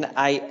 man,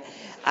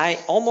 I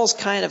almost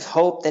kind of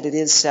hope that it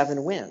is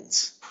 7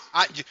 wins.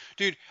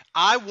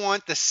 I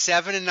want the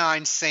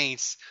 7-9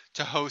 Saints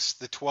to host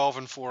the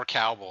 12-4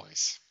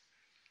 Cowboys.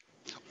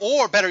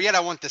 Or better yet, I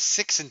want the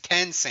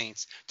 6-10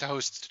 Saints to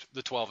host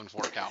the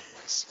 12-4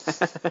 Cowboys.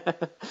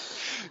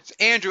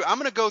 Andrew, I'm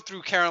going to go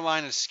through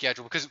Carolina's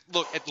schedule because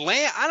look,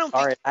 Atlanta. I don't.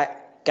 All right,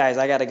 guys,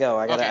 I got to go.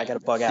 I got to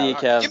bug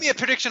out. Right, give me a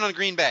prediction on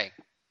Green Bay.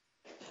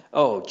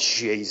 Oh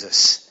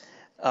Jesus.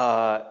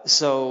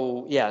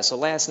 So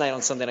last night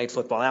on Sunday Night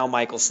Football, Al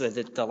Michaels said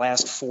that the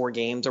last 4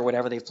 games or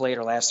whatever they've played,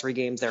 or last 3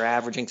 games, they're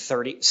averaging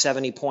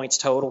 70 points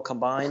total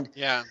combined.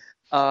 Yeah.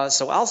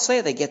 So I'll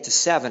say they get to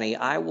 70.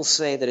 I will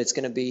say that it's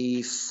going to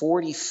be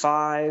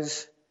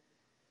 45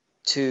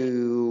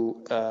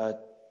 to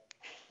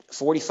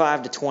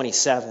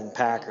 27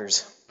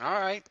 Packers. All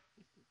right.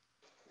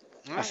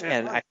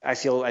 And I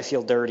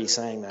feel dirty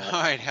saying that.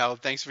 All right, Hal.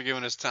 Thanks for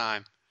giving us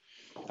time.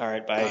 All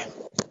right, bye.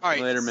 All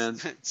right. Later, man.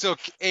 So,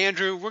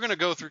 Andrew, we're going to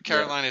go through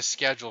Carolina's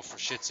schedule for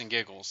shits and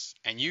giggles,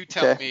 and you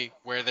tell me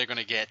where they're going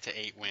to get to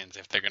 8 wins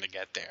if they're going to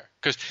get there.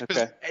 Because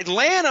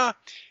Atlanta,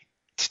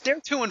 they're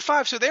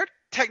 2-5, so they're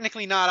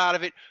technically not out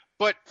of it.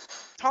 But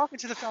talking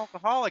to the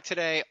Falcoholic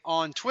today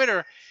on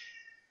Twitter,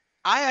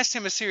 I asked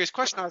him a serious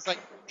question. I was like,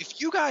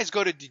 if you guys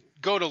go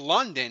to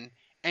London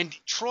and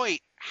Detroit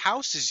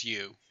houses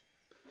you,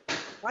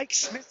 Mike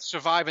Smith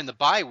surviving the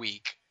bye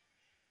week,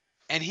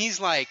 and he's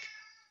like,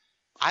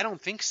 I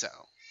don't think so.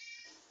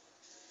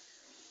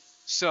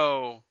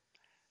 So,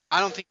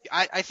 I don't think –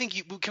 I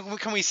think –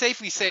 can we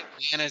safely say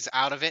Atlanta's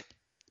out of it?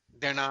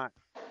 They're not.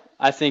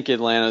 I think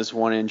Atlanta's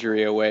one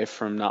injury away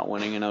from not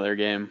winning another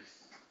game.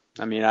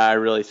 I mean, I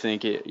really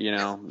think it.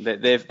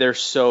 They're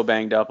so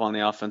banged up on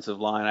the offensive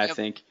line. I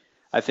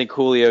think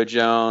Julio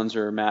Jones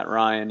or Matt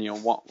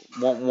Ryan, want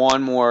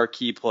one more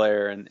key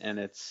player, and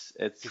it's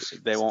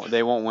they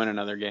won't win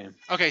another game.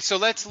 Okay, so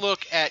let's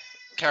look at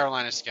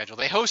Carolina's schedule.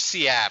 They host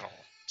Seattle.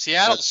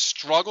 Seattle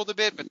struggled a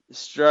bit, but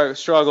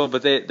struggled,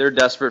 but they're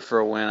desperate for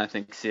a win. I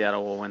think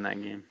Seattle will win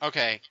that game.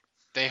 Okay,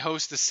 they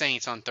host the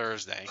Saints on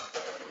Thursday.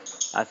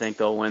 I think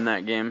they'll win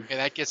that game. Okay,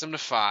 that gets them to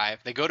 5.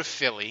 They go to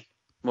Philly.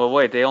 Well,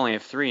 wait, they only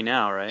have 3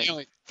 now, right? They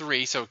only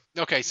 3, so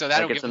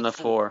that'll gets them to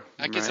 4.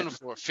 That gets them to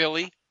 4.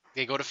 Philly,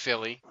 they go to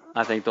Philly.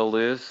 I think they'll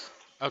lose.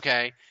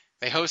 Okay,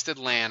 they host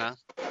Atlanta.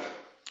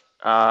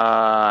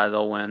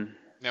 They'll win.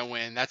 They'll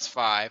win. That's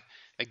 5.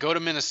 They go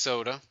to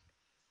Minnesota.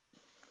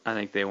 I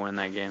think they win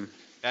that game.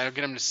 That'll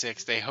get them to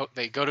 6. They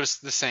go to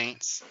the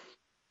Saints.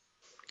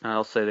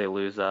 I'll say they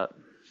lose that.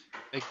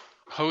 They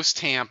host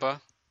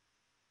Tampa.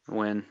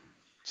 Win.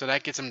 So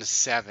that gets them to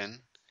 7.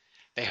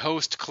 They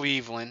host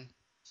Cleveland.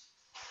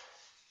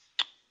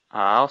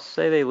 I'll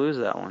say they lose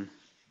that one.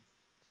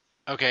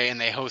 Okay,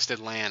 and they host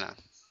Atlanta.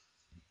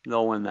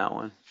 They'll win that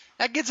one.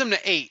 That gets them to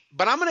 8.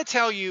 But I'm going to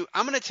tell you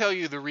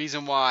the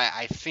reason why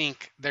I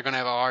think they're going to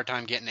have a hard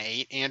time getting to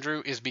 8,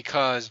 Andrew, is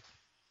because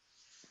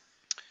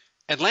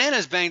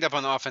Atlanta's banged up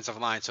on the offensive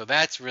line, so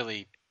that's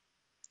really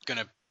going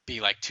to be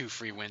like 2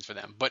 free wins for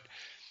them. But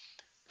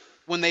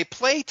when they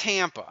play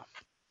Tampa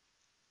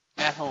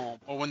at home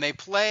or when they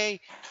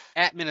play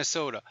at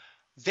Minnesota,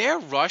 their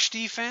rush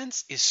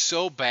defense is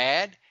so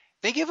bad,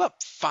 they give up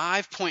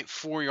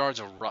 5.4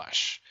 yards a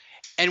rush.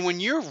 And when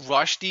your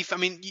rush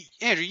defense,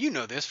 Andrew, you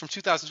know this from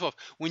 2012.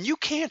 When you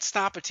can't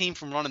stop a team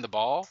from running the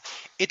ball,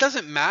 it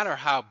doesn't matter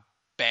how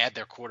bad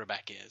their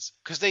quarterback is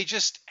because they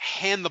just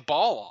hand the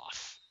ball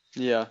off.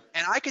 Yeah.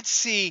 And I could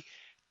see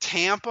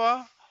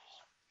Tampa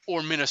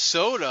or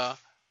Minnesota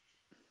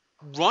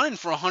running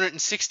for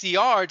 160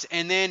 yards,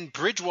 and then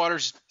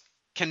Bridgewater's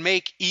can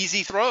make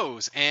easy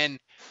throws, and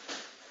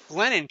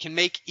Glennon can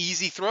make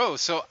easy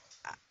throws. So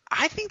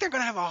I think they're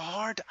going to have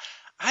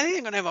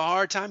a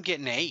hard time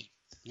getting 8.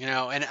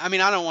 And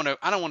I don't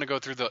want to go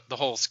through the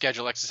whole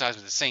schedule exercise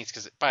with the Saints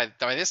because by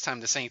this time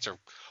the Saints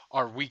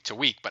are week to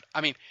week. But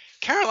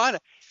Carolina,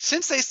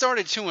 since they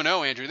started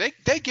 2-0, Andrew,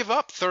 they give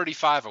up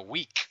 35 a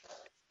week.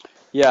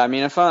 Yeah,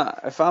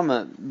 if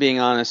I'm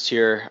being honest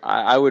here,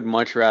 I would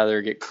much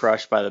rather get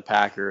crushed by the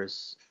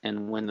Packers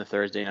and win the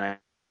Thursday night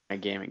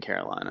game in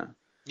Carolina.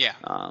 Yeah.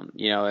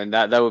 And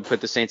that would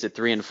put the Saints at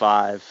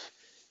 3-5.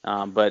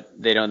 But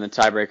they don't in the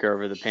tiebreaker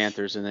over the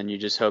Panthers, and then you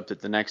just hope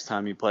that the next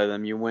time you play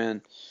them, you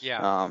win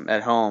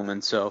at home.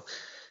 And so,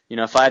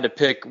 if I had to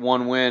pick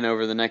one win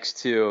over the next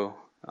 2,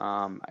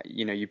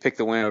 you pick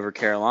the win over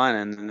Carolina,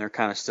 and then they're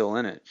kind of still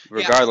in it,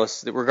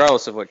 regardless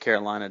of what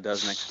Carolina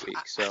does next week.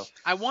 So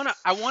I wanna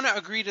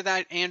agree to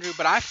that, Andrew,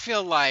 but I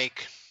feel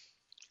like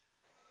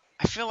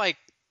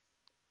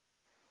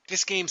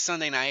this game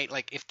Sunday night,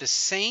 like if the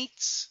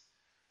Saints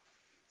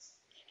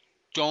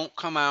don't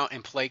come out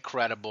and play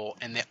credible,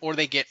 or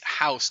they get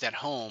housed at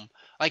home,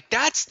 like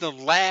that's the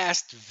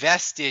last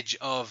vestige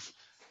of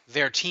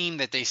their team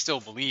that they still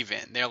believe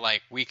in. They're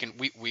like, we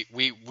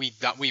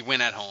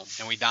win at home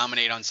and we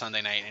dominate on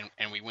Sunday night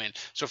and we win.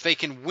 So if they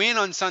can win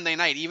on Sunday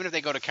night, even if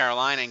they go to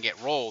Carolina and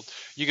get rolled,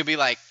 you could be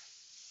like,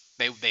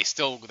 they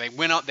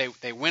win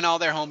all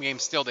their home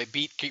games still. They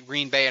beat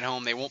Green Bay at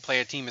home. They won't play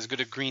a team as good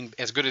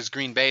as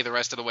Green Bay the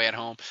rest of the way at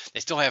home.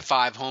 They still have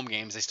 5 home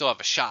games. They still have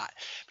a shot.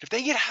 But if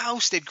they get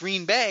housed at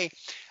Green Bay,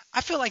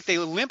 I feel like they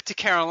limp to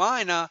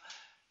Carolina.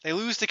 They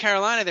lose to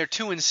Carolina. They're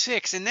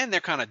 2-6, and then they're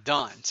kind of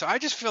done. So I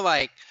just feel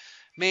like,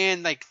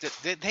 man, like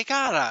they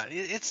gotta.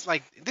 It's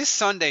like this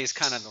Sunday is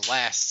kind of the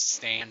last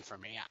stand for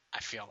me. I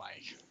feel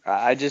like.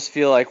 I just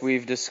feel like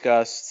we've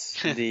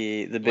discussed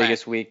the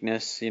biggest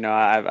weakness.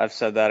 I've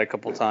said that a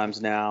couple times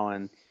now,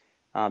 and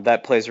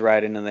that plays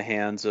right into the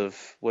hands of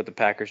what the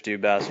Packers do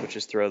best, which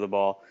is throw the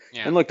ball.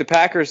 Yeah. And look, the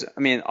Packers.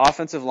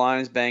 Offensive line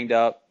is banged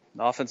up.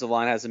 The offensive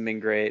line hasn't been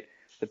great.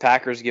 The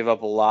Packers give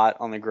up a lot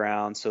on the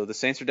ground, so the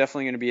Saints are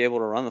definitely going to be able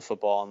to run the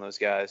football on those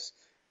guys.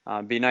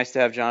 Be nice to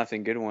have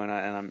Jonathan Goodwin,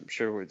 and I'm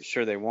sure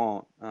they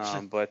won't.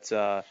 But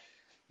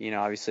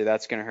obviously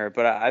that's going to hurt.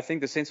 But I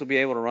think the Saints will be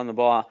able to run the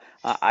ball.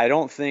 I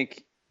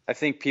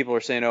think people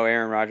are saying, oh,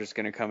 Aaron Rodgers is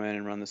going to come in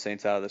and run the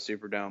Saints out of the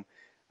Superdome.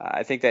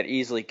 I think that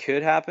easily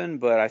could happen,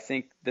 but I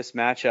think this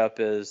matchup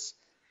is,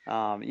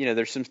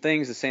 there's some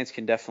things the Saints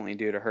can definitely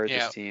do to hurt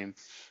this team.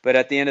 But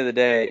at the end of the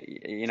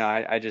day,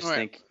 I just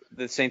think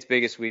the Saints'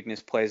 biggest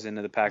weakness plays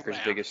into the Packers'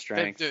 biggest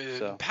strength.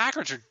 The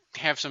Packers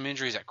have some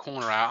injuries at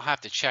corner. I'll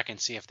have to check and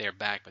see if they're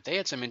back. But they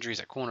had some injuries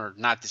at corner,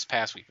 not this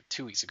past week, but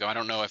 2 weeks ago. I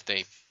don't know if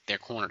their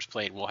corners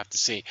played. We'll have to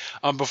see.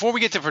 Before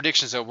we get to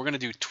predictions, though, we're going to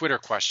do Twitter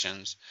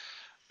questions.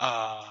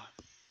 Let's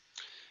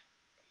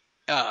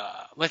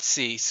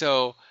see.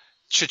 So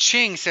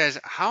Cha-Ching says,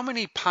 how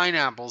many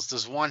pineapples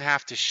does one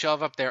have to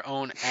shove up their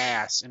own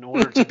ass in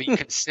order to be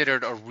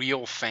considered a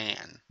real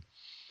fan?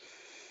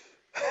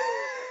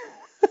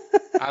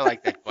 I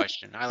like that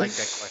question.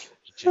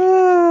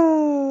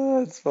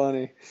 That's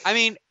funny.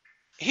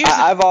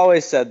 I've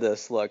always said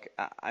this. Look,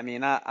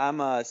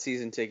 I'm a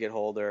season ticket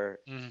holder.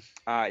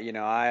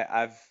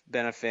 I've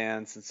been a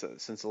fan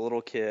since a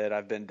little kid.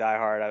 I've been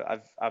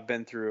diehard. I've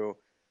been through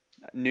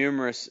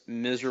numerous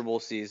miserable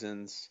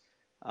seasons.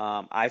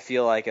 I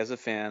feel like as a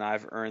fan,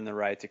 I've earned the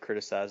right to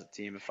criticize a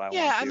team if I want to.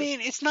 Yeah,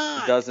 it's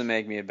not. It doesn't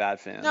make me a bad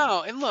fan.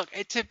 No, and look,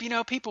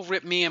 people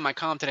rip me in my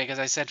column today because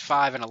I said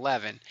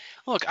 5-11.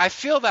 Look, I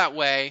feel that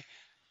way,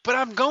 but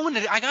I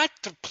got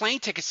the plane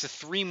tickets to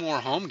 3 more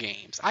home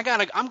games.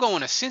 I'm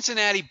going to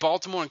Cincinnati,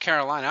 Baltimore, and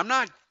Carolina. I'm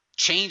not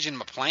changing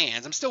my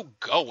plans. I'm still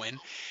going.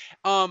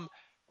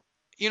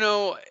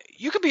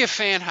 you could be a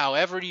fan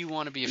however you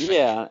want to be a fan.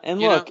 Yeah, and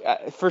look,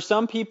 for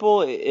some people,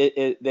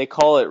 they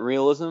call it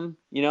realism.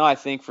 I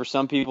think for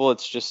some people,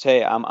 it's just,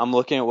 hey, I'm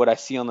looking at what I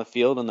see on the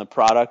field, and the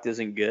product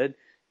isn't good.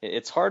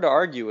 It's hard to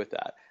argue with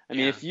that. I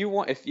mean, if you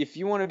want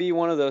to be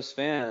one of those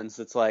fans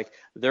that's like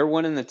they're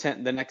winning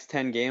the next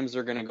 10 games,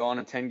 they're going to go on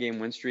a 10-game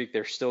win streak,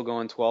 they're still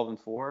going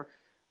 12-4.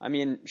 I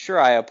mean, sure,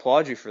 I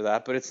applaud you for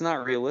that, but it's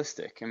not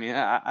realistic. I mean,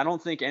 I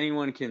don't think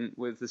anyone can,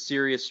 with a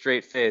serious,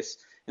 straight face,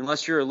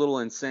 unless you're a little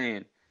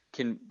insane,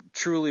 can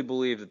truly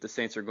believe that the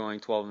Saints are going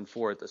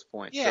 12-4 at this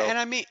point. Yeah, and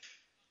I mean,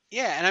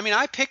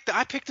 I picked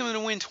them to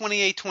win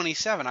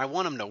 28-27. I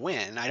want them to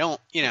win. I don't,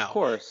 Of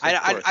course.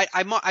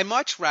 I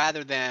much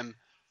rather them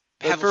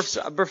have.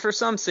 But for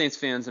some Saints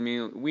fans, I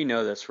mean, we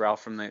know this,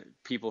 Ralph, from the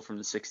people from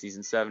the 60s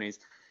and 70s.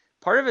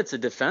 Part of it's a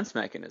defense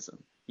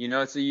mechanism.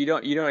 So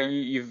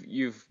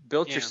you've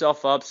built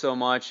yourself up so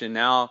much, and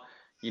now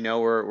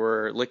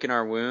we're licking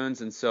our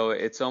wounds, and so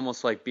it's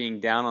almost like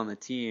being down on the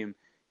team.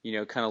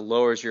 Kind of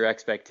lowers your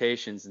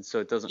expectations, and so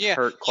it doesn't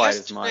hurt quite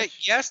as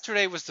much.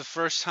 Yesterday was the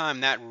first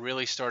time that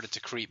really started to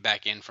creep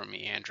back in for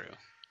me, Andrew,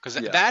 because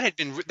that had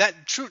been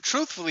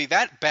truthfully,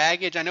 that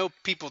baggage. I know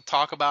people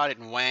talk about it,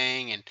 and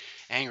Wang and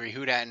Angry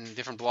Houdat and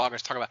different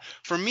bloggers talk about it.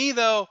 For me,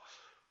 though,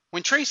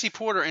 when Tracy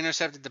Porter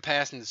intercepted the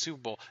pass in the Super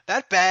Bowl,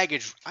 that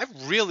baggage, I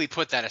really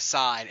put that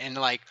aside, and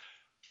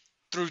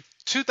through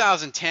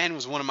 2010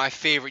 was one of my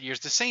favorite years.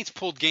 The Saints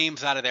pulled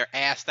games out of their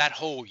ass that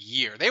whole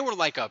year. They were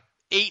like a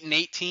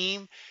 8-8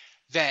 team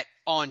that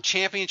on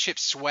championship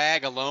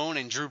swag alone,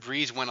 and Drew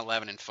Brees went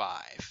 11-5.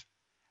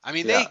 I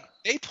mean,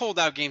 they pulled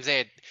out games. They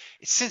had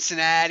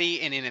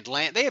Cincinnati and in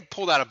Atlanta. They had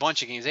pulled out a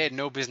bunch of games they had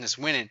no business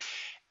winning.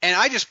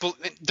 And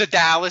the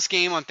Dallas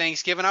game on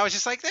Thanksgiving, I was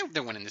just like,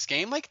 they're winning this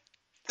game. Like,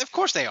 of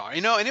course they are,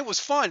 and it was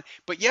fun.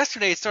 But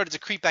yesterday it started to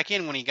creep back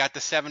in when he got the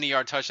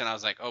 70-yard touchdown. I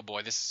was like, oh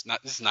boy, this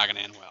is not going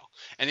to end well.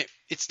 And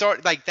it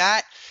started like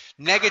that.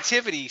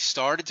 Negativity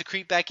started to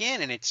creep back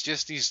in, and it's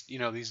just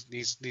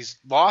these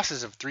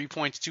losses of 3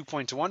 points, 2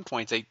 points, 1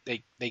 point.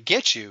 They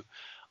get you.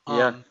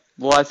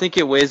 Well, I think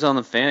it weighs on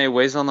the fan. It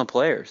weighs on the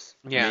players.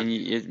 Yeah. I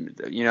mean,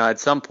 at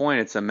some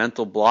point, it's a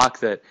mental block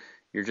that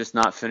you're just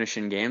not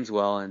finishing games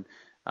well, and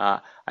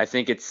I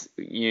think it's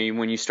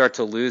when you start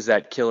to lose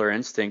that killer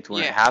instinct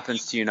when it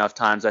happens to you enough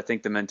times. I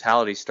think the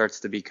mentality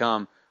starts to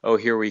become, oh,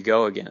 here we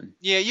go again.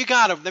 Yeah, you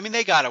gotta. I mean,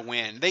 they gotta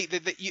win. They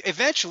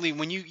eventually,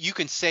 when you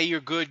can say you're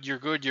good.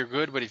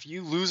 But if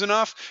you lose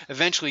enough,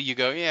 eventually you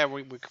go, yeah,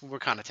 we're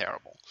kind of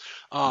terrible.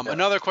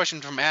 Another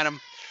question from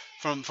Adam,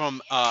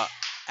 from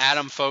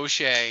Adam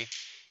Fauché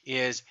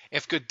is,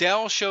 if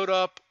Goodell showed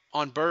up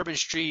on Bourbon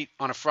Street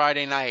on a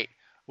Friday night,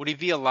 would he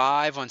be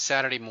alive on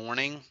Saturday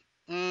morning?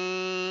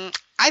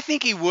 I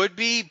think he would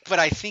be, but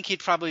I think he'd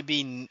probably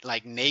be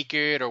like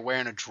naked or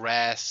wearing a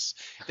dress.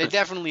 They'd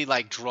definitely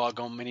like drug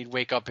him, and he'd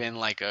wake up in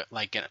like in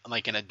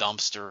a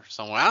dumpster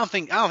somewhere. I don't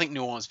think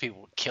New Orleans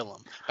people would kill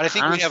him, but I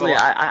think honestly,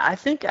 I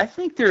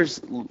think there's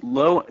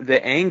low.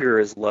 The anger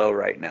is low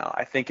right now.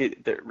 I think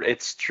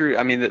it's true.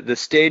 I mean, the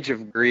stage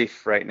of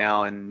grief right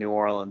now in New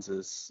Orleans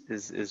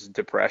is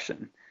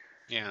depression.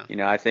 Yeah.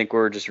 I think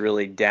we're just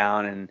really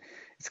down, and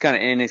it's kind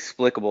of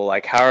inexplicable.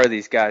 Like, how are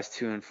these guys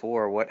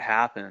 2-4? What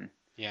happened?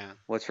 Yeah.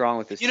 What's wrong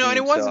with this team? And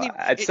it wasn't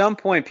at some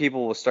point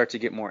people will start to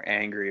get more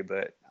angry,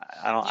 but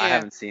I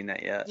haven't seen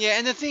that yet. Yeah,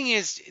 and the thing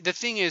is,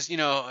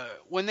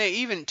 when they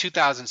even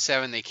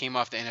 2007 they came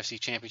off the NFC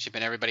Championship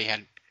and everybody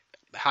had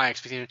high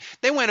expectations.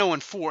 They went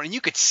 0-4, and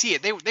you could see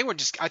it. They were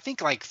just, I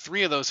think, like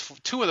two of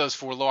those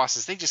four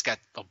losses, they just got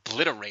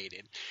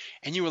obliterated,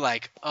 and you were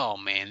like, oh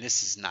man,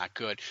 this is not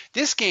good.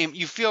 This game,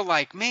 you feel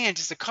like, man,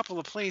 just a couple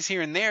of plays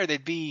here and there,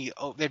 they'd be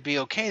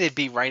okay. They'd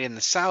be right in the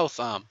South,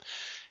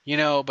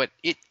 but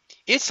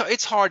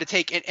it's hard to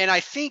take. And I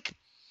think,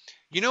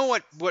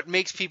 what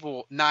makes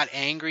people not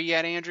angry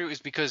yet, Andrew, is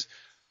because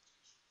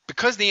the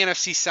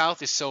NFC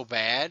South is so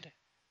bad.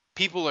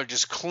 People are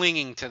just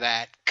clinging to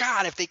that.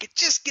 God, if they could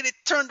just get it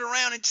turned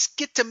around and just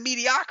get to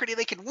mediocrity,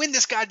 they could win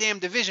this goddamn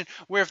division.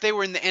 Where if they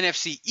were in the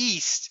NFC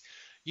East,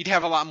 you'd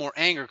have a lot more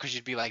anger because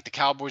you'd be like, the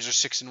Cowboys are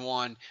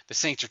 6-1, the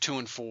Saints are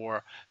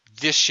 2-4.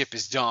 This ship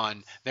is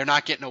done. They're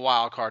not getting a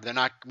wild card. They're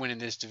not winning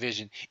this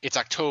division. It's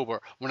October.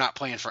 We're not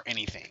playing for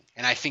anything.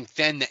 And I think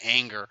then the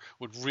anger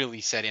would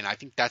really set in. I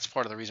think that's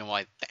part of the reason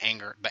why the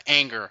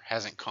anger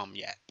hasn't come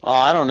yet. Oh,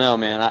 I don't know,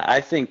 man.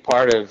 I think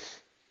part of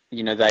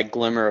that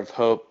glimmer of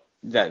hope,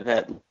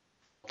 that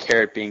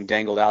carrot being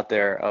dangled out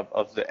there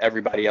of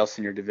everybody else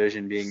in your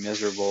division being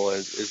miserable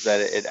is that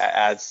it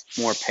adds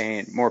more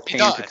pain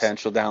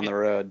potential down the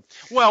road.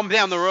 Well,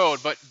 down the road,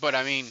 but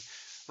I mean,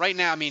 right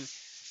now, I mean,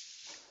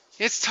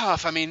 it's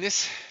tough. I mean,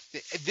 this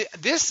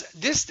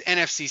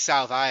NFC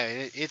South,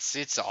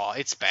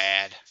 it's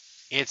bad.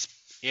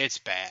 It's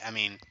bad. I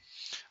mean,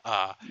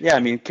 yeah, I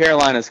mean,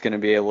 Carolina's going to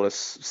be able to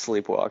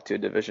sleepwalk to a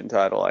division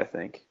title, I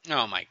think.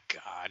 Oh my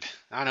God,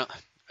 I don't.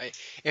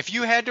 If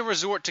you had to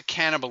resort to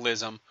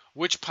cannibalism,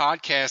 which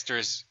podcaster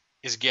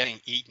is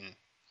getting eaten?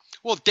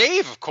 Well,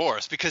 Dave, of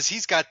course, because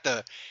he's got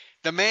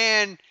the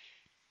man.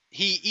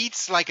 He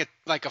eats like a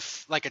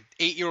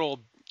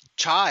 8-year-old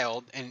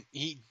child and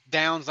he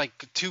downs like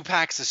 2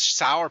 packs of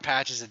Sour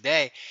Patches a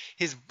day,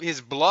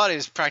 his blood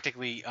is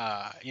practically,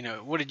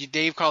 what did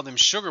Dave call them,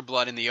 sugar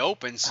blood in the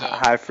open? So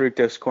high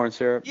fructose corn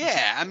syrup.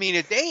 yeah, I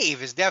mean,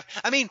 Dave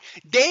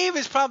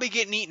is probably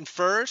getting eaten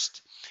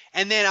first,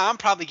 and then I'm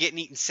probably getting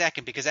eaten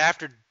second because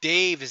after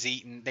Dave is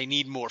eaten, they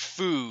need more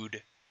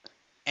food,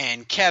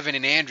 and Kevin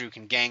and Andrew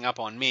can gang up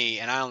on me,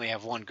 and I only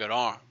have one good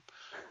arm.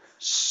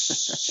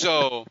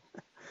 So,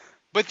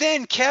 but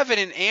then Kevin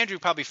and Andrew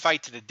probably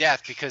fight to the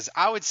death because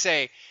I would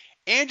say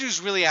Andrew's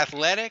really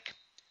athletic,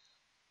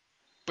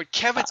 but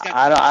Kevin's got.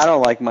 I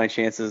don't like my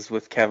chances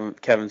with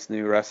Kevin's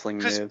new wrestling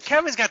moves. Because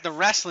Kevin's got the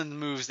wrestling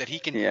moves that he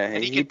can. Yeah,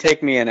 he'd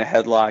take me in a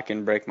headlock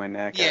and break my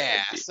neck.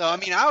 Yeah, so I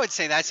mean, I would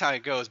say that's how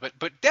it goes, but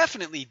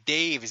definitely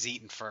Dave is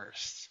eating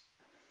first,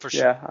 for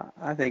sure. Yeah,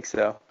 I think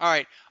so. All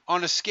right,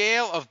 on a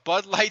scale of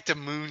Bud Light to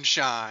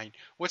moonshine,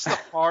 what's the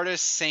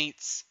hardest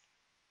Saints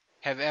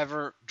have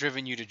ever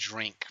driven you to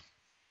drink?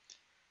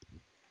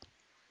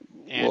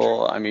 Andrew.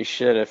 Well, I mean,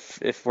 shit.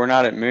 If we're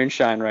not at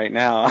moonshine right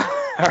now,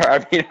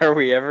 are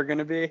we ever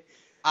gonna be?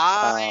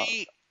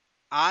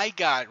 I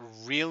got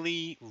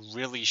really,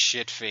 really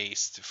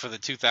shit-faced for the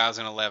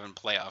 2011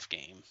 playoff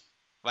game.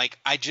 Like,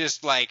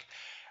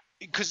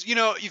 because,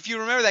 if you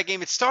remember that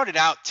game, it started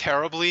out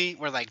terribly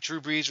where, like,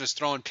 Drew Brees was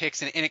throwing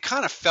picks, and it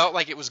kind of felt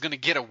like it was going to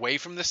get away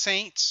from the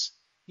Saints,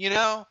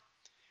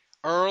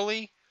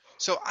 early.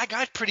 So I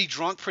got pretty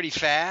drunk pretty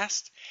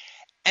fast,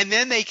 and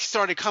then they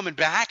started coming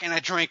back, and I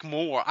drank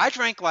more. I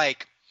drank,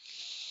 like,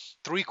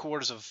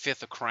 3/4 of a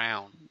fifth of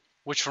Crown,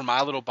 which for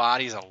my little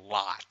body is a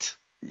lot.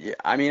 Yeah,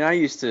 I mean, I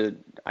used to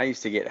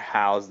get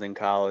housed in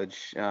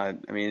college. I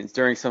mean,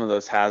 during some of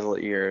those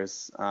Hazlitt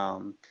years,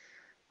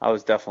 I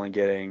was definitely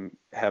getting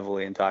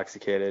heavily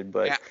intoxicated.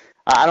 But yeah.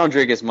 I don't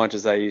drink as much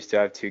as I used to.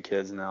 I have 2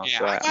 kids now,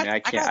 so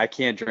I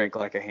can't drink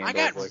like a handle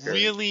of liquor. I got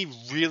really,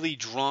 really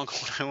drunk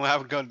when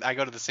I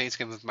go to the Saints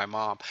game with my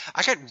mom.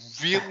 I got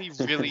really,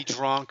 really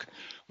drunk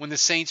when the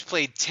Saints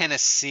played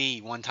Tennessee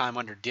one time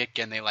under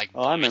Ditka, and they I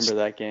remember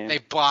that game. They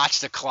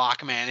botched the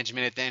clock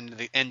management at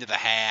the end of the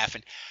half,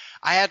 and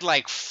I had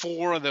like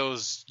 4 of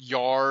those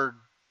yard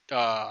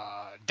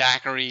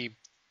daiquiri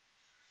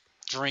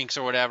drinks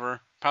or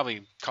whatever.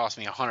 Probably cost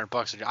me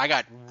 $100. I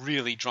got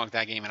really drunk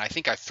that game, and I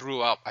think I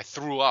threw up. I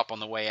threw up on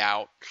the way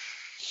out.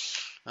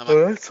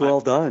 That's well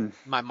done.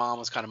 My mom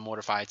was kind of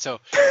mortified. So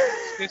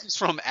this is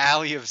from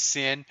Alley of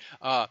Sin.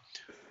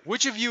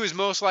 Which of you is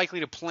most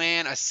likely to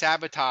plan a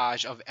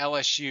sabotage of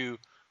LSU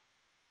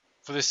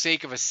for the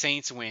sake of a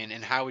Saints win,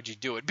 and how would you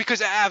do it?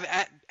 Because,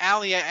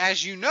 Alley,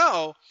 as you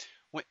know,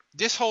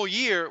 this whole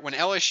year, when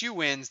LSU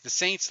wins, the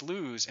Saints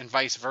lose, and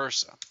vice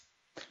versa.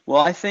 Well,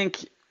 I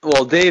think...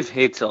 Well, Dave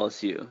hates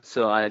LSU,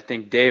 so I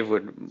think Dave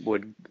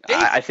would.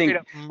 I think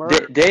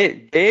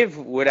Dave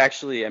would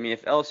actually. I mean,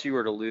 if LSU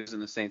were to lose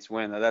and the Saints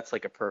win, that's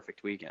like a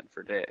perfect weekend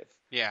for Dave.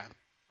 Yeah.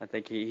 I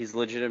think he's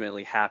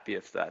legitimately happy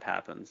if that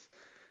happens.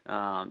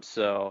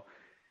 So,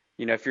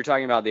 if you're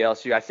talking about the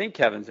LSU, I think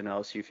Kevin's an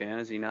LSU fan,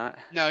 is he not?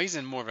 No, he's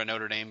more of a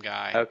Notre Dame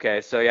guy.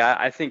 Okay, so yeah,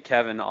 I think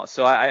Kevin.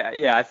 So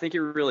I think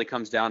it really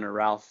comes down to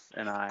Ralph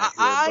and I,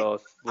 who are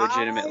both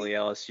legitimately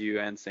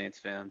LSU and Saints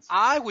fans.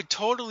 I would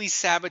totally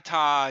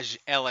sabotage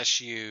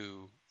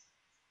LSU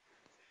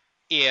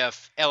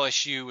if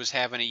LSU was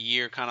having a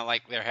year kind of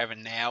like they're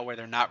having now, where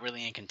they're not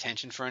really in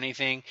contention for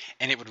anything,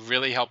 and it would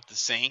really help the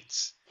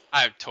Saints.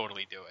 I would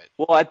totally do it.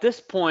 Well, at this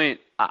point,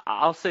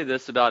 I'll say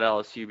this about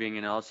LSU being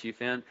an LSU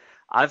fan.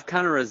 I've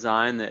kind of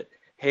resigned that,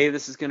 hey,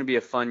 this is going to be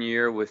a fun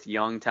year with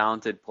young,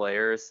 talented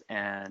players,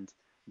 and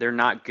they're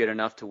not good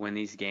enough to win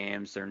these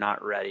games. They're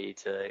not ready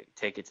to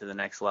take it to the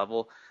next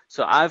level.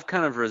 So I've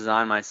kind of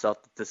resigned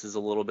myself that this is a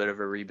little bit of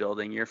a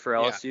rebuilding year for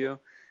LSU.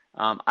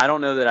 Yeah. I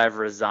don't know that I've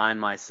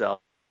resigned myself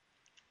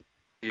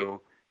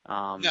to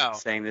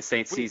saying the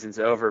Saints season's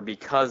over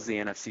because the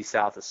NFC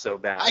South is so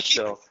bad.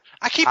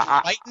 I keep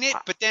writing it,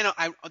 but then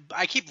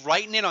I keep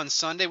writing it on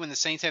Sunday when the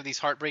Saints have these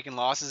heartbreaking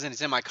losses, and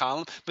it's in my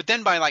column. But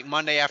then by like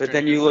Monday afternoon, but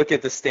then you look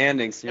at the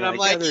standings, and I'm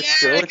like, there's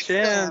still a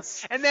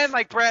chance. And then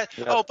like Brad.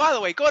 Yep. Oh, by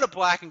the way, go to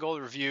Black and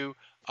Gold Review.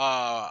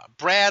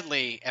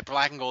 Bradley at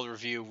Black and Gold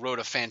Review wrote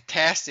a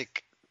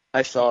fantastic.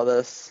 I saw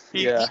this.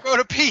 He wrote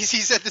a piece. He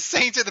said the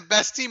Saints are the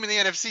best team in the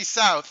NFC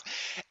South,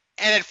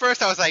 and at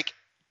first I was like,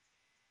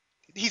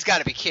 he's got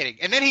to be kidding.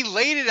 And then he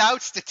laid it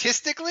out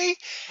statistically,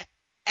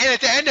 and at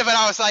the end of it,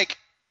 I was like,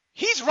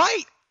 he's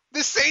right.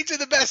 The Saints are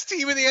the best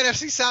team in the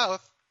NFC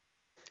South.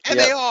 And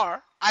they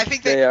are. I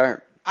think they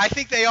are. I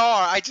think they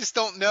are. I just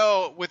don't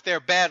know with their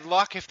bad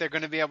luck if they're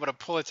going to be able to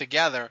pull it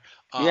together.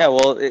 Yeah,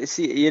 well,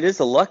 see, it is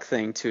a luck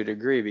thing to a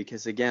degree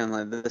because, again,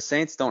 like, the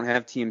Saints don't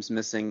have teams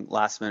missing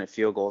last-minute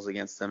field goals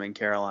against them, and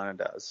Carolina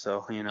does.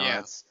 So,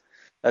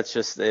 that's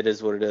just – it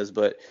is what it is.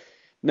 But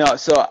No,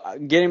 so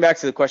getting back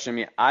to the question, I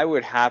mean, I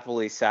would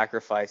happily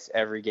sacrifice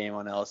every game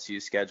on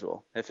LSU's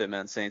schedule if it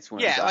meant Saints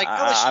wins. Yeah, like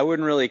I LSU.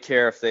 wouldn't really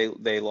care if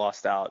they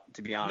lost out,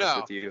 to be honest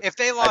No, with you. if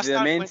they lost The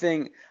out, main when,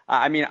 thing,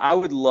 I mean, I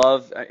would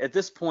love, at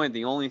this point,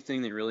 the only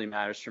thing that really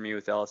matters for me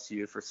with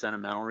LSU for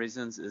sentimental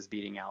reasons is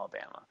beating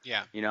Alabama.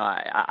 yeah, You know,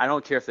 I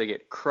don't care if they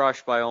get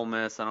crushed by Ole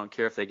Miss. I don't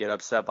care if they get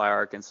upset by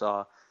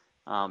Arkansas.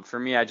 For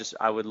me,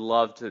 I would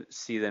love to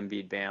see them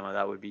beat Bama.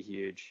 That would be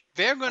huge.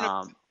 they're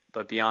gonna.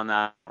 But beyond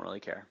that, I don't really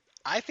care.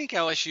 I think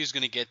LSU is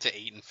gonna get to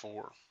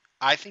 8-4.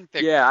 I think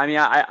that. Yeah, I mean,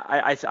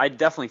 I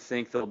definitely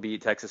think they'll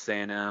beat Texas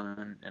A&M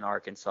and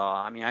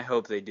Arkansas. I mean, I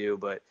hope they do,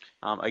 but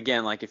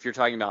again, like if you're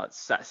talking about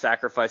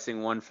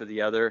sacrificing one for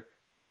the other,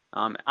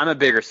 I'm a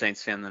bigger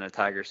Saints fan than a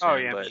Tigers fan. Oh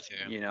yeah, but me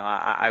too. you know,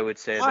 I would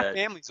say My that.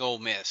 family's Ole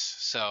Miss,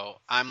 so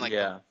I'm like,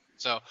 Yeah.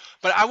 so.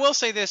 But I will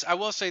say this. I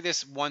will say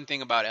this one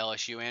thing about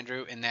LSU,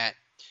 Andrew, in that,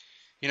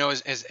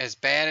 as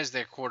bad as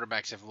their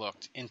quarterbacks have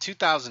looked in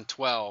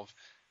 2012.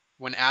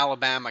 When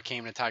Alabama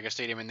came to Tiger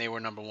Stadium and they were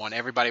number one,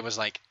 everybody was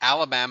like,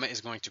 Alabama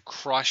is going to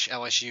crush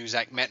LSU.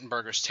 Zach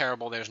Mettenberger's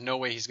terrible. There's no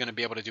way he's going to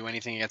be able to do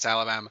anything against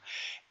Alabama.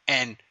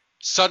 And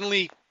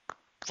suddenly,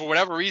 for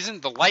whatever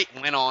reason, the light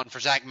went on for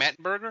Zach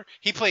Mettenberger.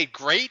 He played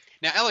great.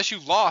 Now,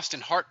 LSU lost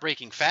in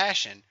heartbreaking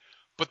fashion,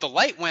 but the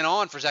light went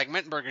on for Zach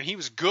Mettenberger, and he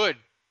was good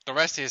the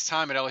rest of his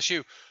time at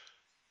LSU.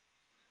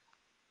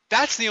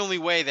 That's the only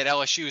way that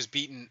LSU has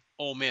beaten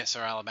Ole Miss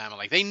or Alabama.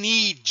 Like, they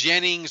need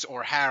Jennings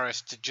or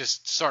Harris to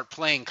just start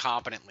playing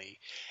competently.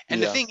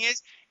 And the thing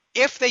is,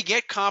 if they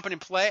get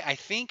competent play, I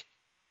think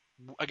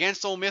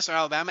against Ole Miss or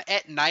Alabama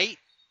at night,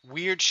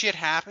 weird shit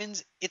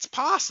happens. It's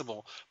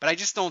possible, but I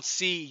just don't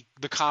see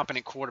the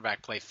competent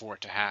quarterback play for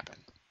it to happen.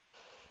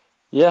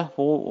 Yeah,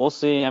 we'll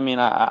see. I mean,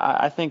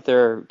 I think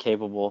they're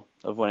capable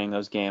of winning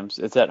those games.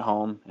 It's at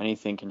home.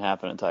 Anything can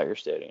happen at Tiger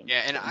Stadium.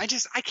 Yeah, and I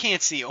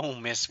can't see Ole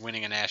Miss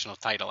winning a national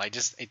title.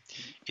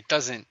 It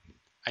doesn't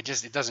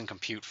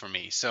compute for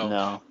me. So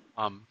No.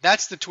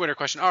 That's the Twitter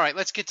question. All right,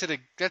 let's get to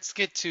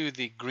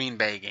the Green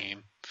Bay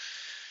game.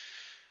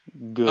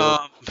 Good.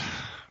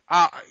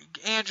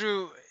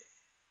 Andrew,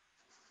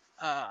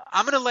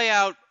 I'm going to lay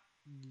out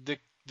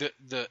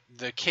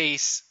the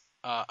case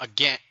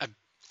again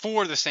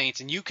for the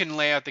Saints, and you can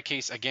lay out the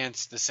case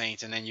against the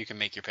Saints, and then you can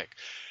make your pick.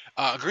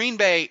 Green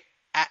Bay,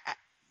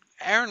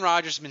 Aaron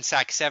Rodgers has been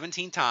sacked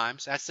 17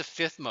 times. That's the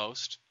fifth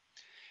most.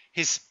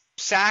 His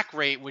sack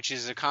rate, which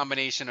is a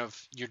combination of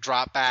your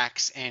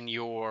dropbacks and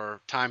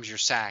your times you're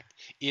sacked,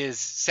 is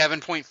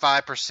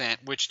 7.5%,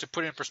 which, to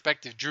put it in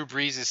perspective, Drew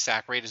Brees'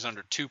 sack rate is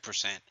under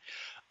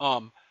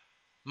 2%.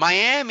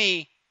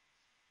 Miami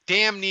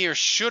damn near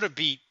should have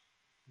beat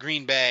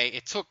Green Bay.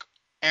 It took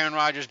Aaron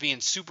Rodgers being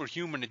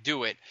superhuman to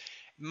do it.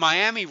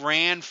 Miami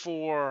ran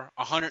for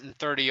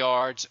 130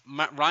 yards.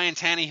 Ryan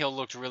Tannehill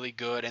looked really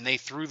good, and they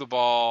threw the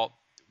ball.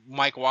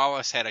 Mike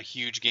Wallace had a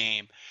huge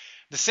game.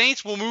 The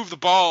Saints will move the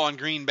ball on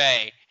Green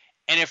Bay,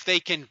 and if they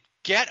can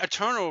get a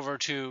turnover or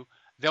two,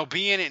 they'll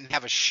be in it and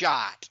have a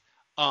shot.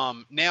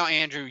 Now,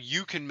 Andrew,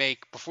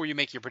 before you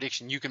make your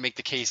prediction, you can make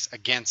the case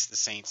against the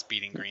Saints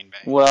beating Green Bay.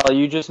 Well,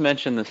 you just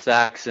mentioned the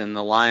sacks, and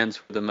the Lions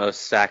were the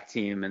most sacked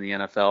team in the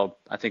NFL.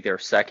 I think they were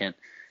second,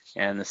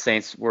 and the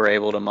Saints were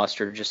able to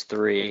muster just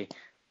 3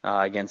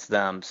 against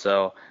them.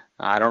 So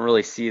I don't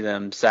really see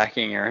them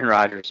sacking Aaron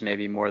Rodgers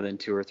maybe more than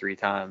 2 or 3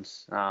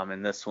 times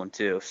in this one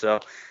too. So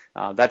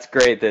that's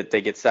great that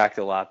they get sacked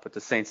a lot, but the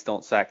Saints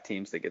don't sack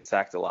teams that get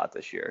sacked a lot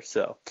this year.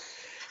 So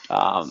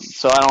I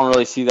don't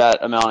really see that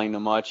amounting to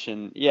much.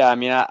 And yeah, I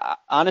mean,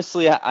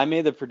 honestly, I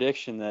made the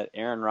prediction that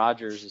Aaron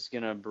Rodgers is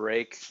going to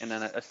break in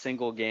a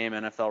single game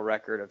NFL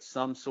record of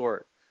some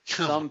sort,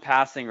 some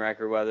passing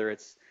record, whether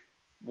it's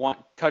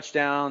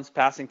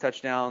passing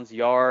touchdowns,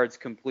 yards,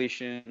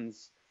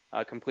 completions,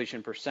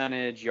 completion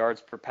percentage,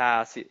 yards per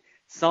pass,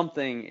 some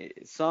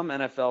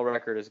NFL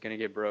record is going to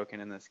get broken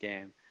in this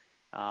game.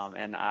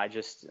 And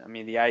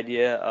the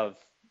idea of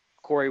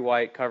Corey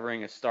White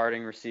covering a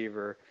starting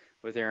receiver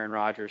with Aaron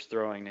Rodgers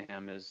throwing to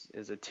him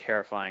is a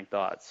terrifying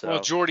thought. So,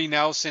 well, Jordy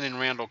Nelson and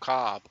Randall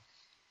Cobb.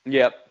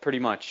 Yep, pretty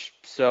much.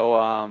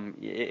 So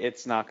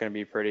it's not going to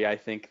be pretty. I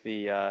think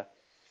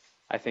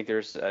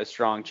there's a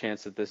strong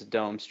chance that this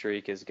dome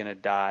streak is going to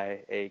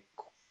die a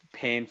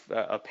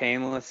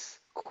painless,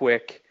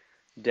 quick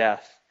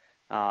death.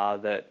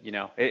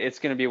 It's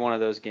going to be one of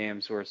those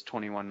games where it's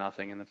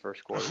 21-0 in the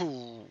first quarter.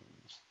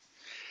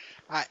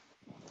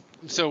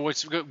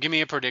 Give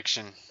me a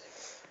prediction.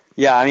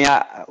 Yeah, I mean,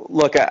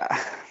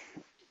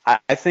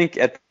 I think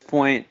at this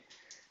point,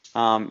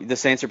 the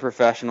Saints are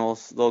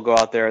professionals. They'll go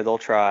out there, they'll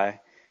try.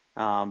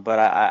 But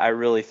I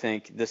really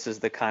think this is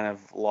the kind of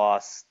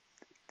loss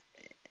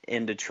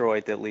in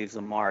Detroit that leaves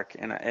a mark,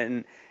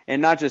 and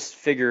not just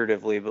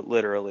figuratively, but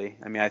literally.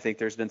 I mean, I think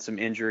there's been some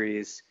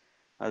injuries.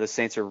 The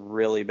Saints are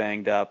really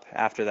banged up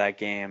after that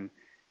game,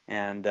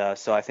 and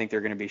so I think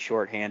they're going to be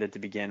shorthanded to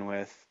begin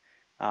with.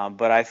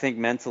 But I think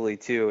mentally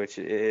too,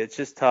 it's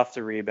just tough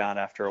to rebound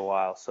after a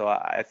while. So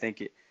I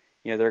think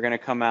they're going to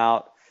come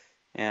out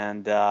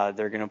and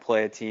they're going to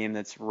play a team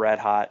that's red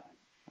hot,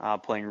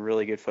 playing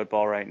really good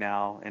football right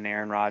now, and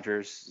Aaron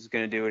Rodgers is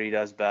going to do what he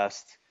does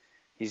best.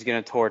 He's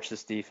going to torch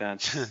this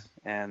defense,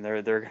 and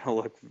they're going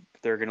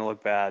to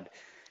look bad.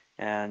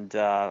 And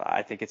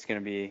I think it's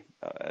going to be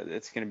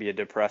a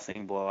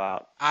depressing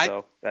blowout.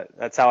 So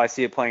that's how I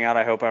see it playing out.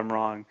 I hope I'm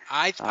wrong.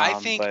 I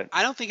don't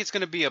think it's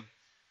going to be a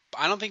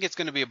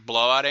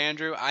blowout,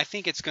 Andrew. I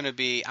think it's going to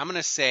be. I'm going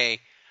to say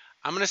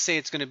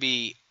it's going to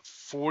be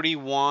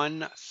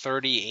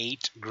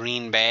 41-38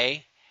 Green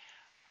Bay.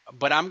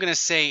 But I'm going to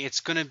say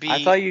it's going to be.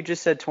 I thought you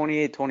just said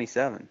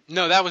 28-27.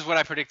 No, that was what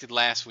I predicted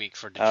last week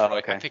for Detroit. Oh,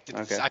 okay.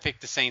 I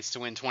picked the Saints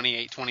to win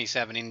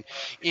 28-27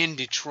 in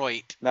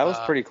Detroit. That was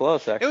pretty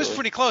close, actually. It was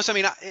pretty close. I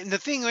mean, and the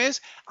thing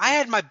is, I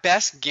had my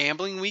best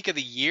gambling week of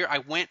the year. I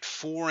went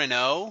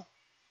 4-0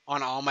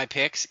 on all my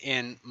picks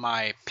in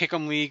my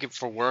Pick'em League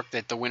for work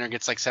that the winner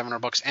gets like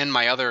 $700, and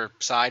my other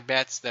side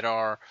bets that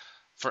are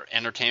for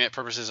entertainment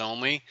purposes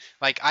only.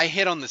 Like, I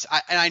hit on this,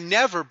 and I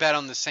never bet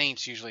on the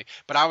Saints usually,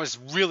 but I was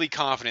really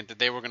confident that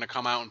they were going to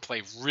come out and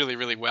play really,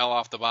 really well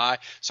off the bye.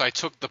 So I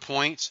took the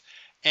points,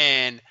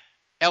 and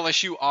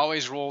LSU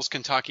always rolls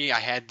Kentucky. I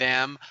had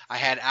them. I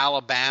had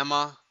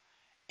Alabama,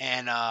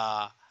 and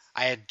I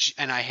had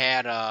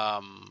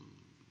God,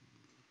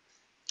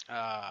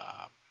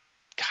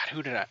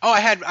 who did I? Oh, I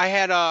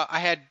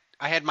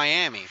had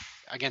Miami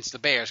against the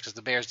Bears because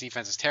the Bears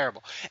defense is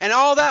terrible, and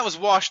all that was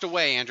washed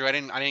away, Andrew. I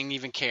didn't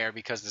even care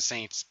because the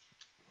Saints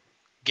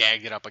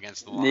gagged it up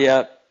against the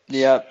Lions.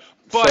 Yep.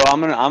 But so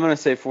I'm gonna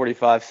say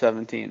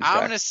 45-17.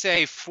 I'm gonna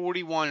say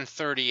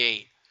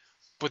 41-38.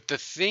 But the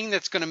thing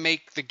that's gonna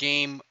make the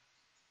game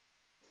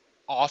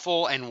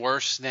awful and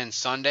worse than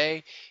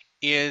Sunday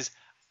is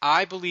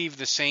I believe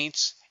the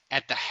Saints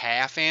at the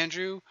half,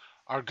 Andrew,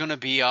 are gonna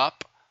be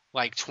up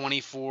like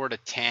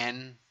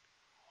 24-10.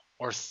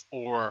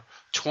 Or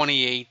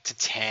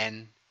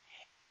 28-10,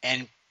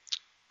 and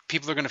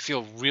people are going to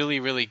feel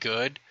really, really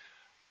good.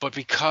 But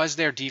because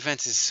their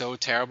defense is so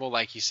terrible,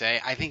 like you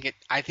say, I think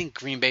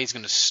Green Bay is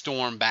going to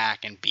storm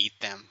back and beat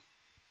them,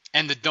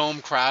 and the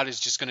Dome crowd is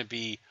just going to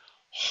be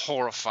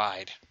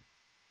horrified.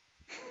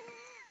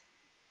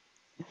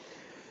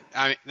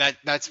 I mean,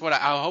 that's what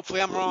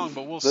hopefully I'm wrong,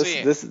 but we'll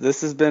see.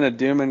 This has been a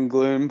doom and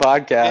gloom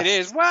podcast. It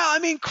is. Well, I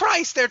mean,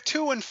 Christ, they're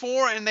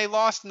 2-4 and they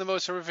lost in the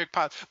most horrific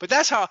pot. But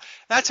that's how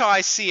I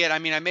see it. I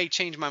mean, I may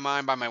change my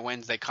mind by my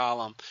Wednesday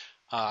column.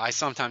 I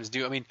sometimes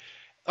do. I mean,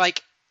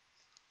 like,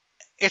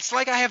 it's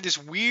like I have this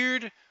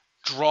weird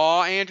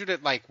draw, Andrew,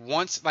 that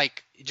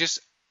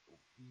just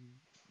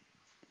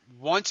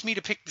wants me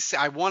to pick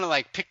I want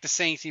to pick the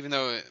Saints, even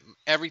though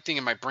everything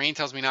in my brain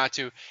tells me not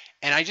to,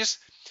 and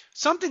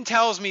something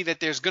tells me that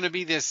there's going to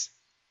be this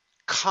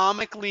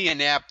comically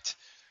inept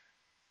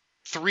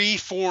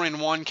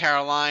 3-4-1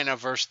 Carolina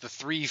versus the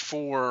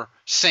 3-4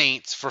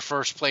 Saints for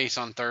first place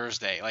on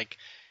Thursday.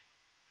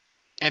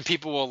 And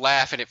people will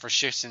laugh at it for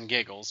shits and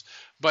giggles.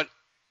 But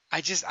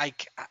I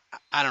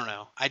don't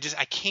know. I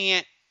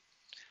can't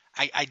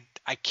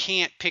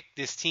pick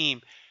this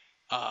team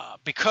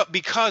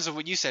because of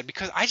what you said.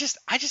 Because I just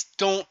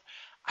don't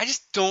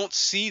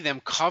see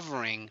them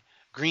covering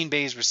Green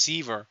Bay's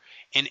receiver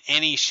in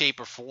any shape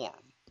or form.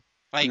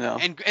 No.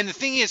 And the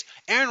thing is,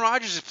 Aaron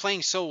Rodgers is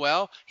playing so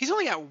well. He's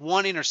only got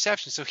one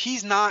interception, so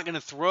he's not going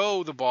to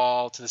throw the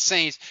ball to the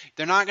Saints.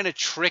 They're not going to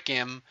trick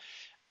him.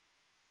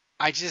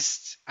 I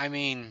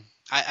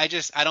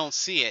don't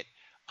see it.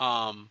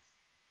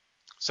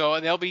 So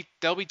they'll be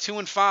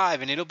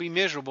 2-5, and it'll be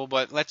miserable.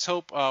 But let's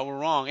hope we're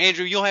wrong.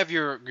 Andrew, you'll have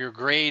your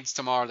grades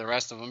tomorrow. The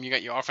rest of them, you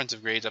got your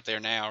offensive grades up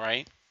there now,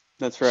 right?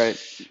 That's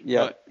right.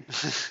 Yep.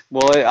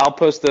 Well, I'll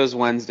post those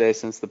Wednesday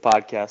since the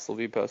podcast will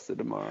be posted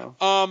tomorrow.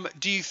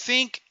 Do you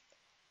think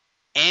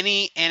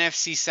any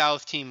NFC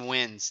South team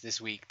wins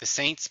this week? The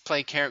Saints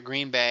play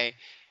Green Bay.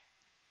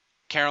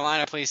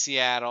 Carolina plays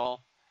Seattle.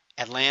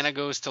 Atlanta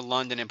goes to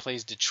London and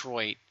plays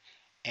Detroit.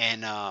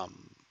 And I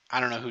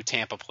don't know who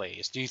Tampa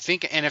plays. Do you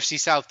think NFC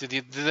South, do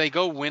they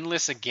go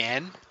winless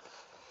again?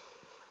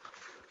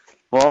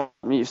 Well,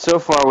 so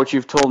far what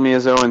you've told me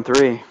is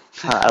 0-3.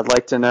 I'd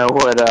like to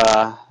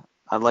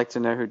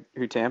know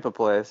who Tampa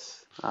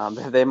plays.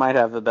 They might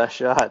have the best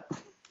shot.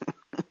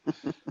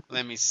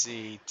 Let me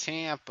see.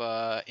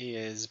 Tampa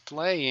is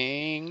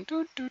playing.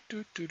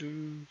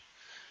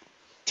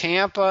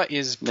 Tampa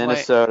is playing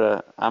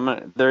Minnesota.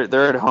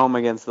 They're at home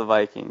against the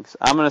Vikings.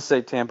 I'm gonna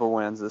say Tampa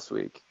wins this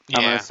week. Yeah.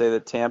 I'm gonna say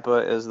that Tampa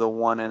is the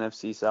one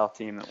NFC South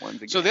team that wins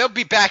the game. So they'll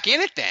be back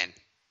in it then.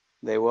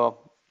 They will.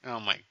 Oh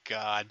my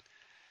God.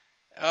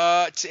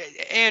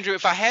 Andrew,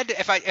 if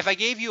I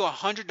gave you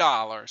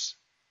 $100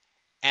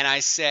 and I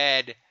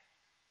said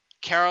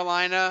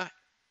Carolina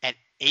at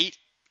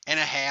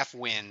 8.5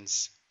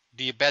 wins,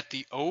 do you bet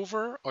the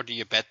over or do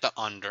you bet the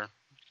under?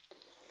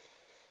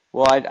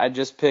 Well, I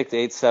just picked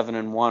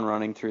 8-7-1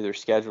 running through their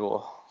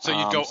schedule. So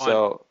you'd go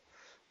under.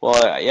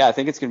 Well, yeah, I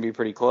think it's going to be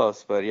pretty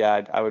close, but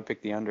yeah, I would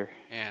pick the under.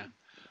 Yeah.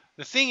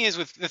 The thing is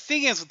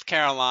with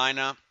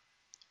Carolina,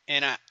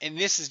 and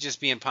this is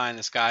just being pie in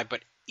the sky,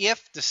 but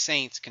if the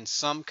Saints can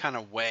some kind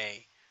of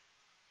way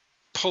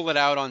pull it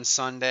out on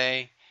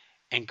Sunday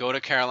and go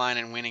to Carolina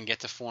and win and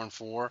get to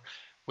 4-4.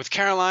 With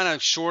Carolina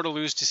sure to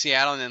lose to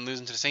Seattle and then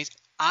losing to the Saints,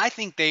 I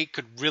think they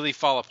could really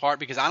fall apart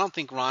because I don't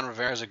think Ron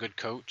Rivera is a good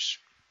coach.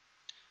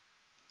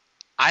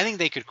 I think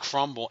they could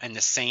crumble and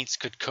the Saints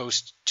could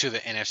coast to the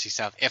NFC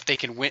South if they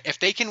can win. If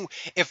they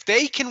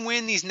can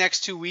win these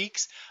next 2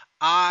 weeks,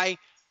 I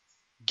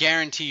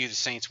guarantee you the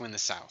Saints win the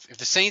South. If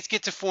the Saints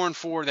get to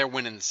 4-4, they're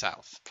winning the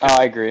South. Oh,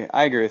 I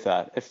agree with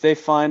that. If they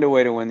find a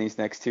way to win these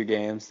next 2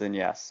 games, then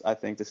yes, I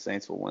think the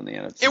Saints will win the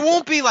NFC. It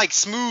won't be like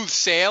smooth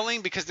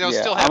sailing because they'll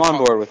still have. I'm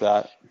on board with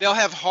that. They'll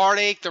have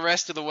heartache the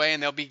rest of the way,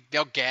 and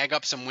they'll gag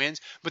up some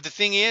wins. But the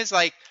thing is,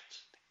 like,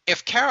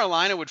 if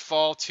Carolina would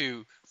fall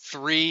to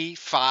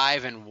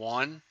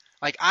 3-5-1,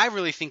 like, I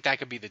really think that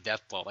could be the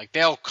death blow. Like,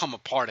 they'll come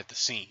apart at the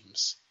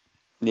seams.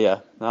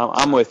 Yeah,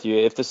 I'm with you.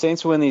 If the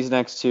Saints win these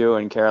next 2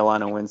 and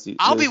Carolina wins these,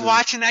 I'll be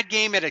watching that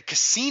game at a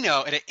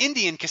casino, at an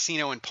Indian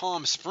casino in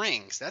Palm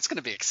Springs. That's going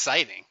to be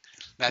exciting.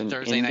 That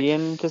Thursday night.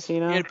 Indian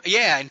casino?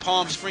 Yeah, in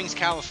Palm Springs,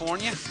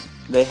 California.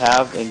 They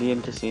have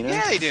Indian casinos?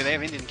 Yeah, they do. They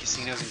have Indian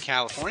casinos in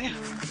California.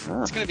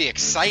 Oh. It's going to be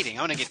exciting.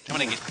 I want to get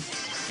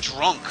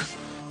drunk.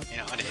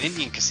 At an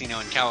Indian casino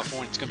in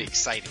California. It's going to be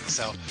exciting.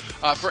 So,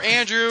 for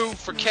Andrew,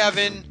 for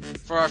Kevin,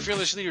 for our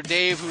fearless leader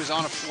Dave, who is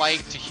on a flight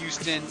to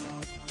Houston,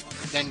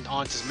 then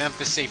on to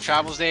Memphis. Safe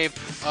travels, Dave.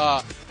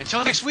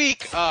 Until next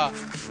week,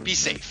 be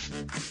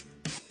safe.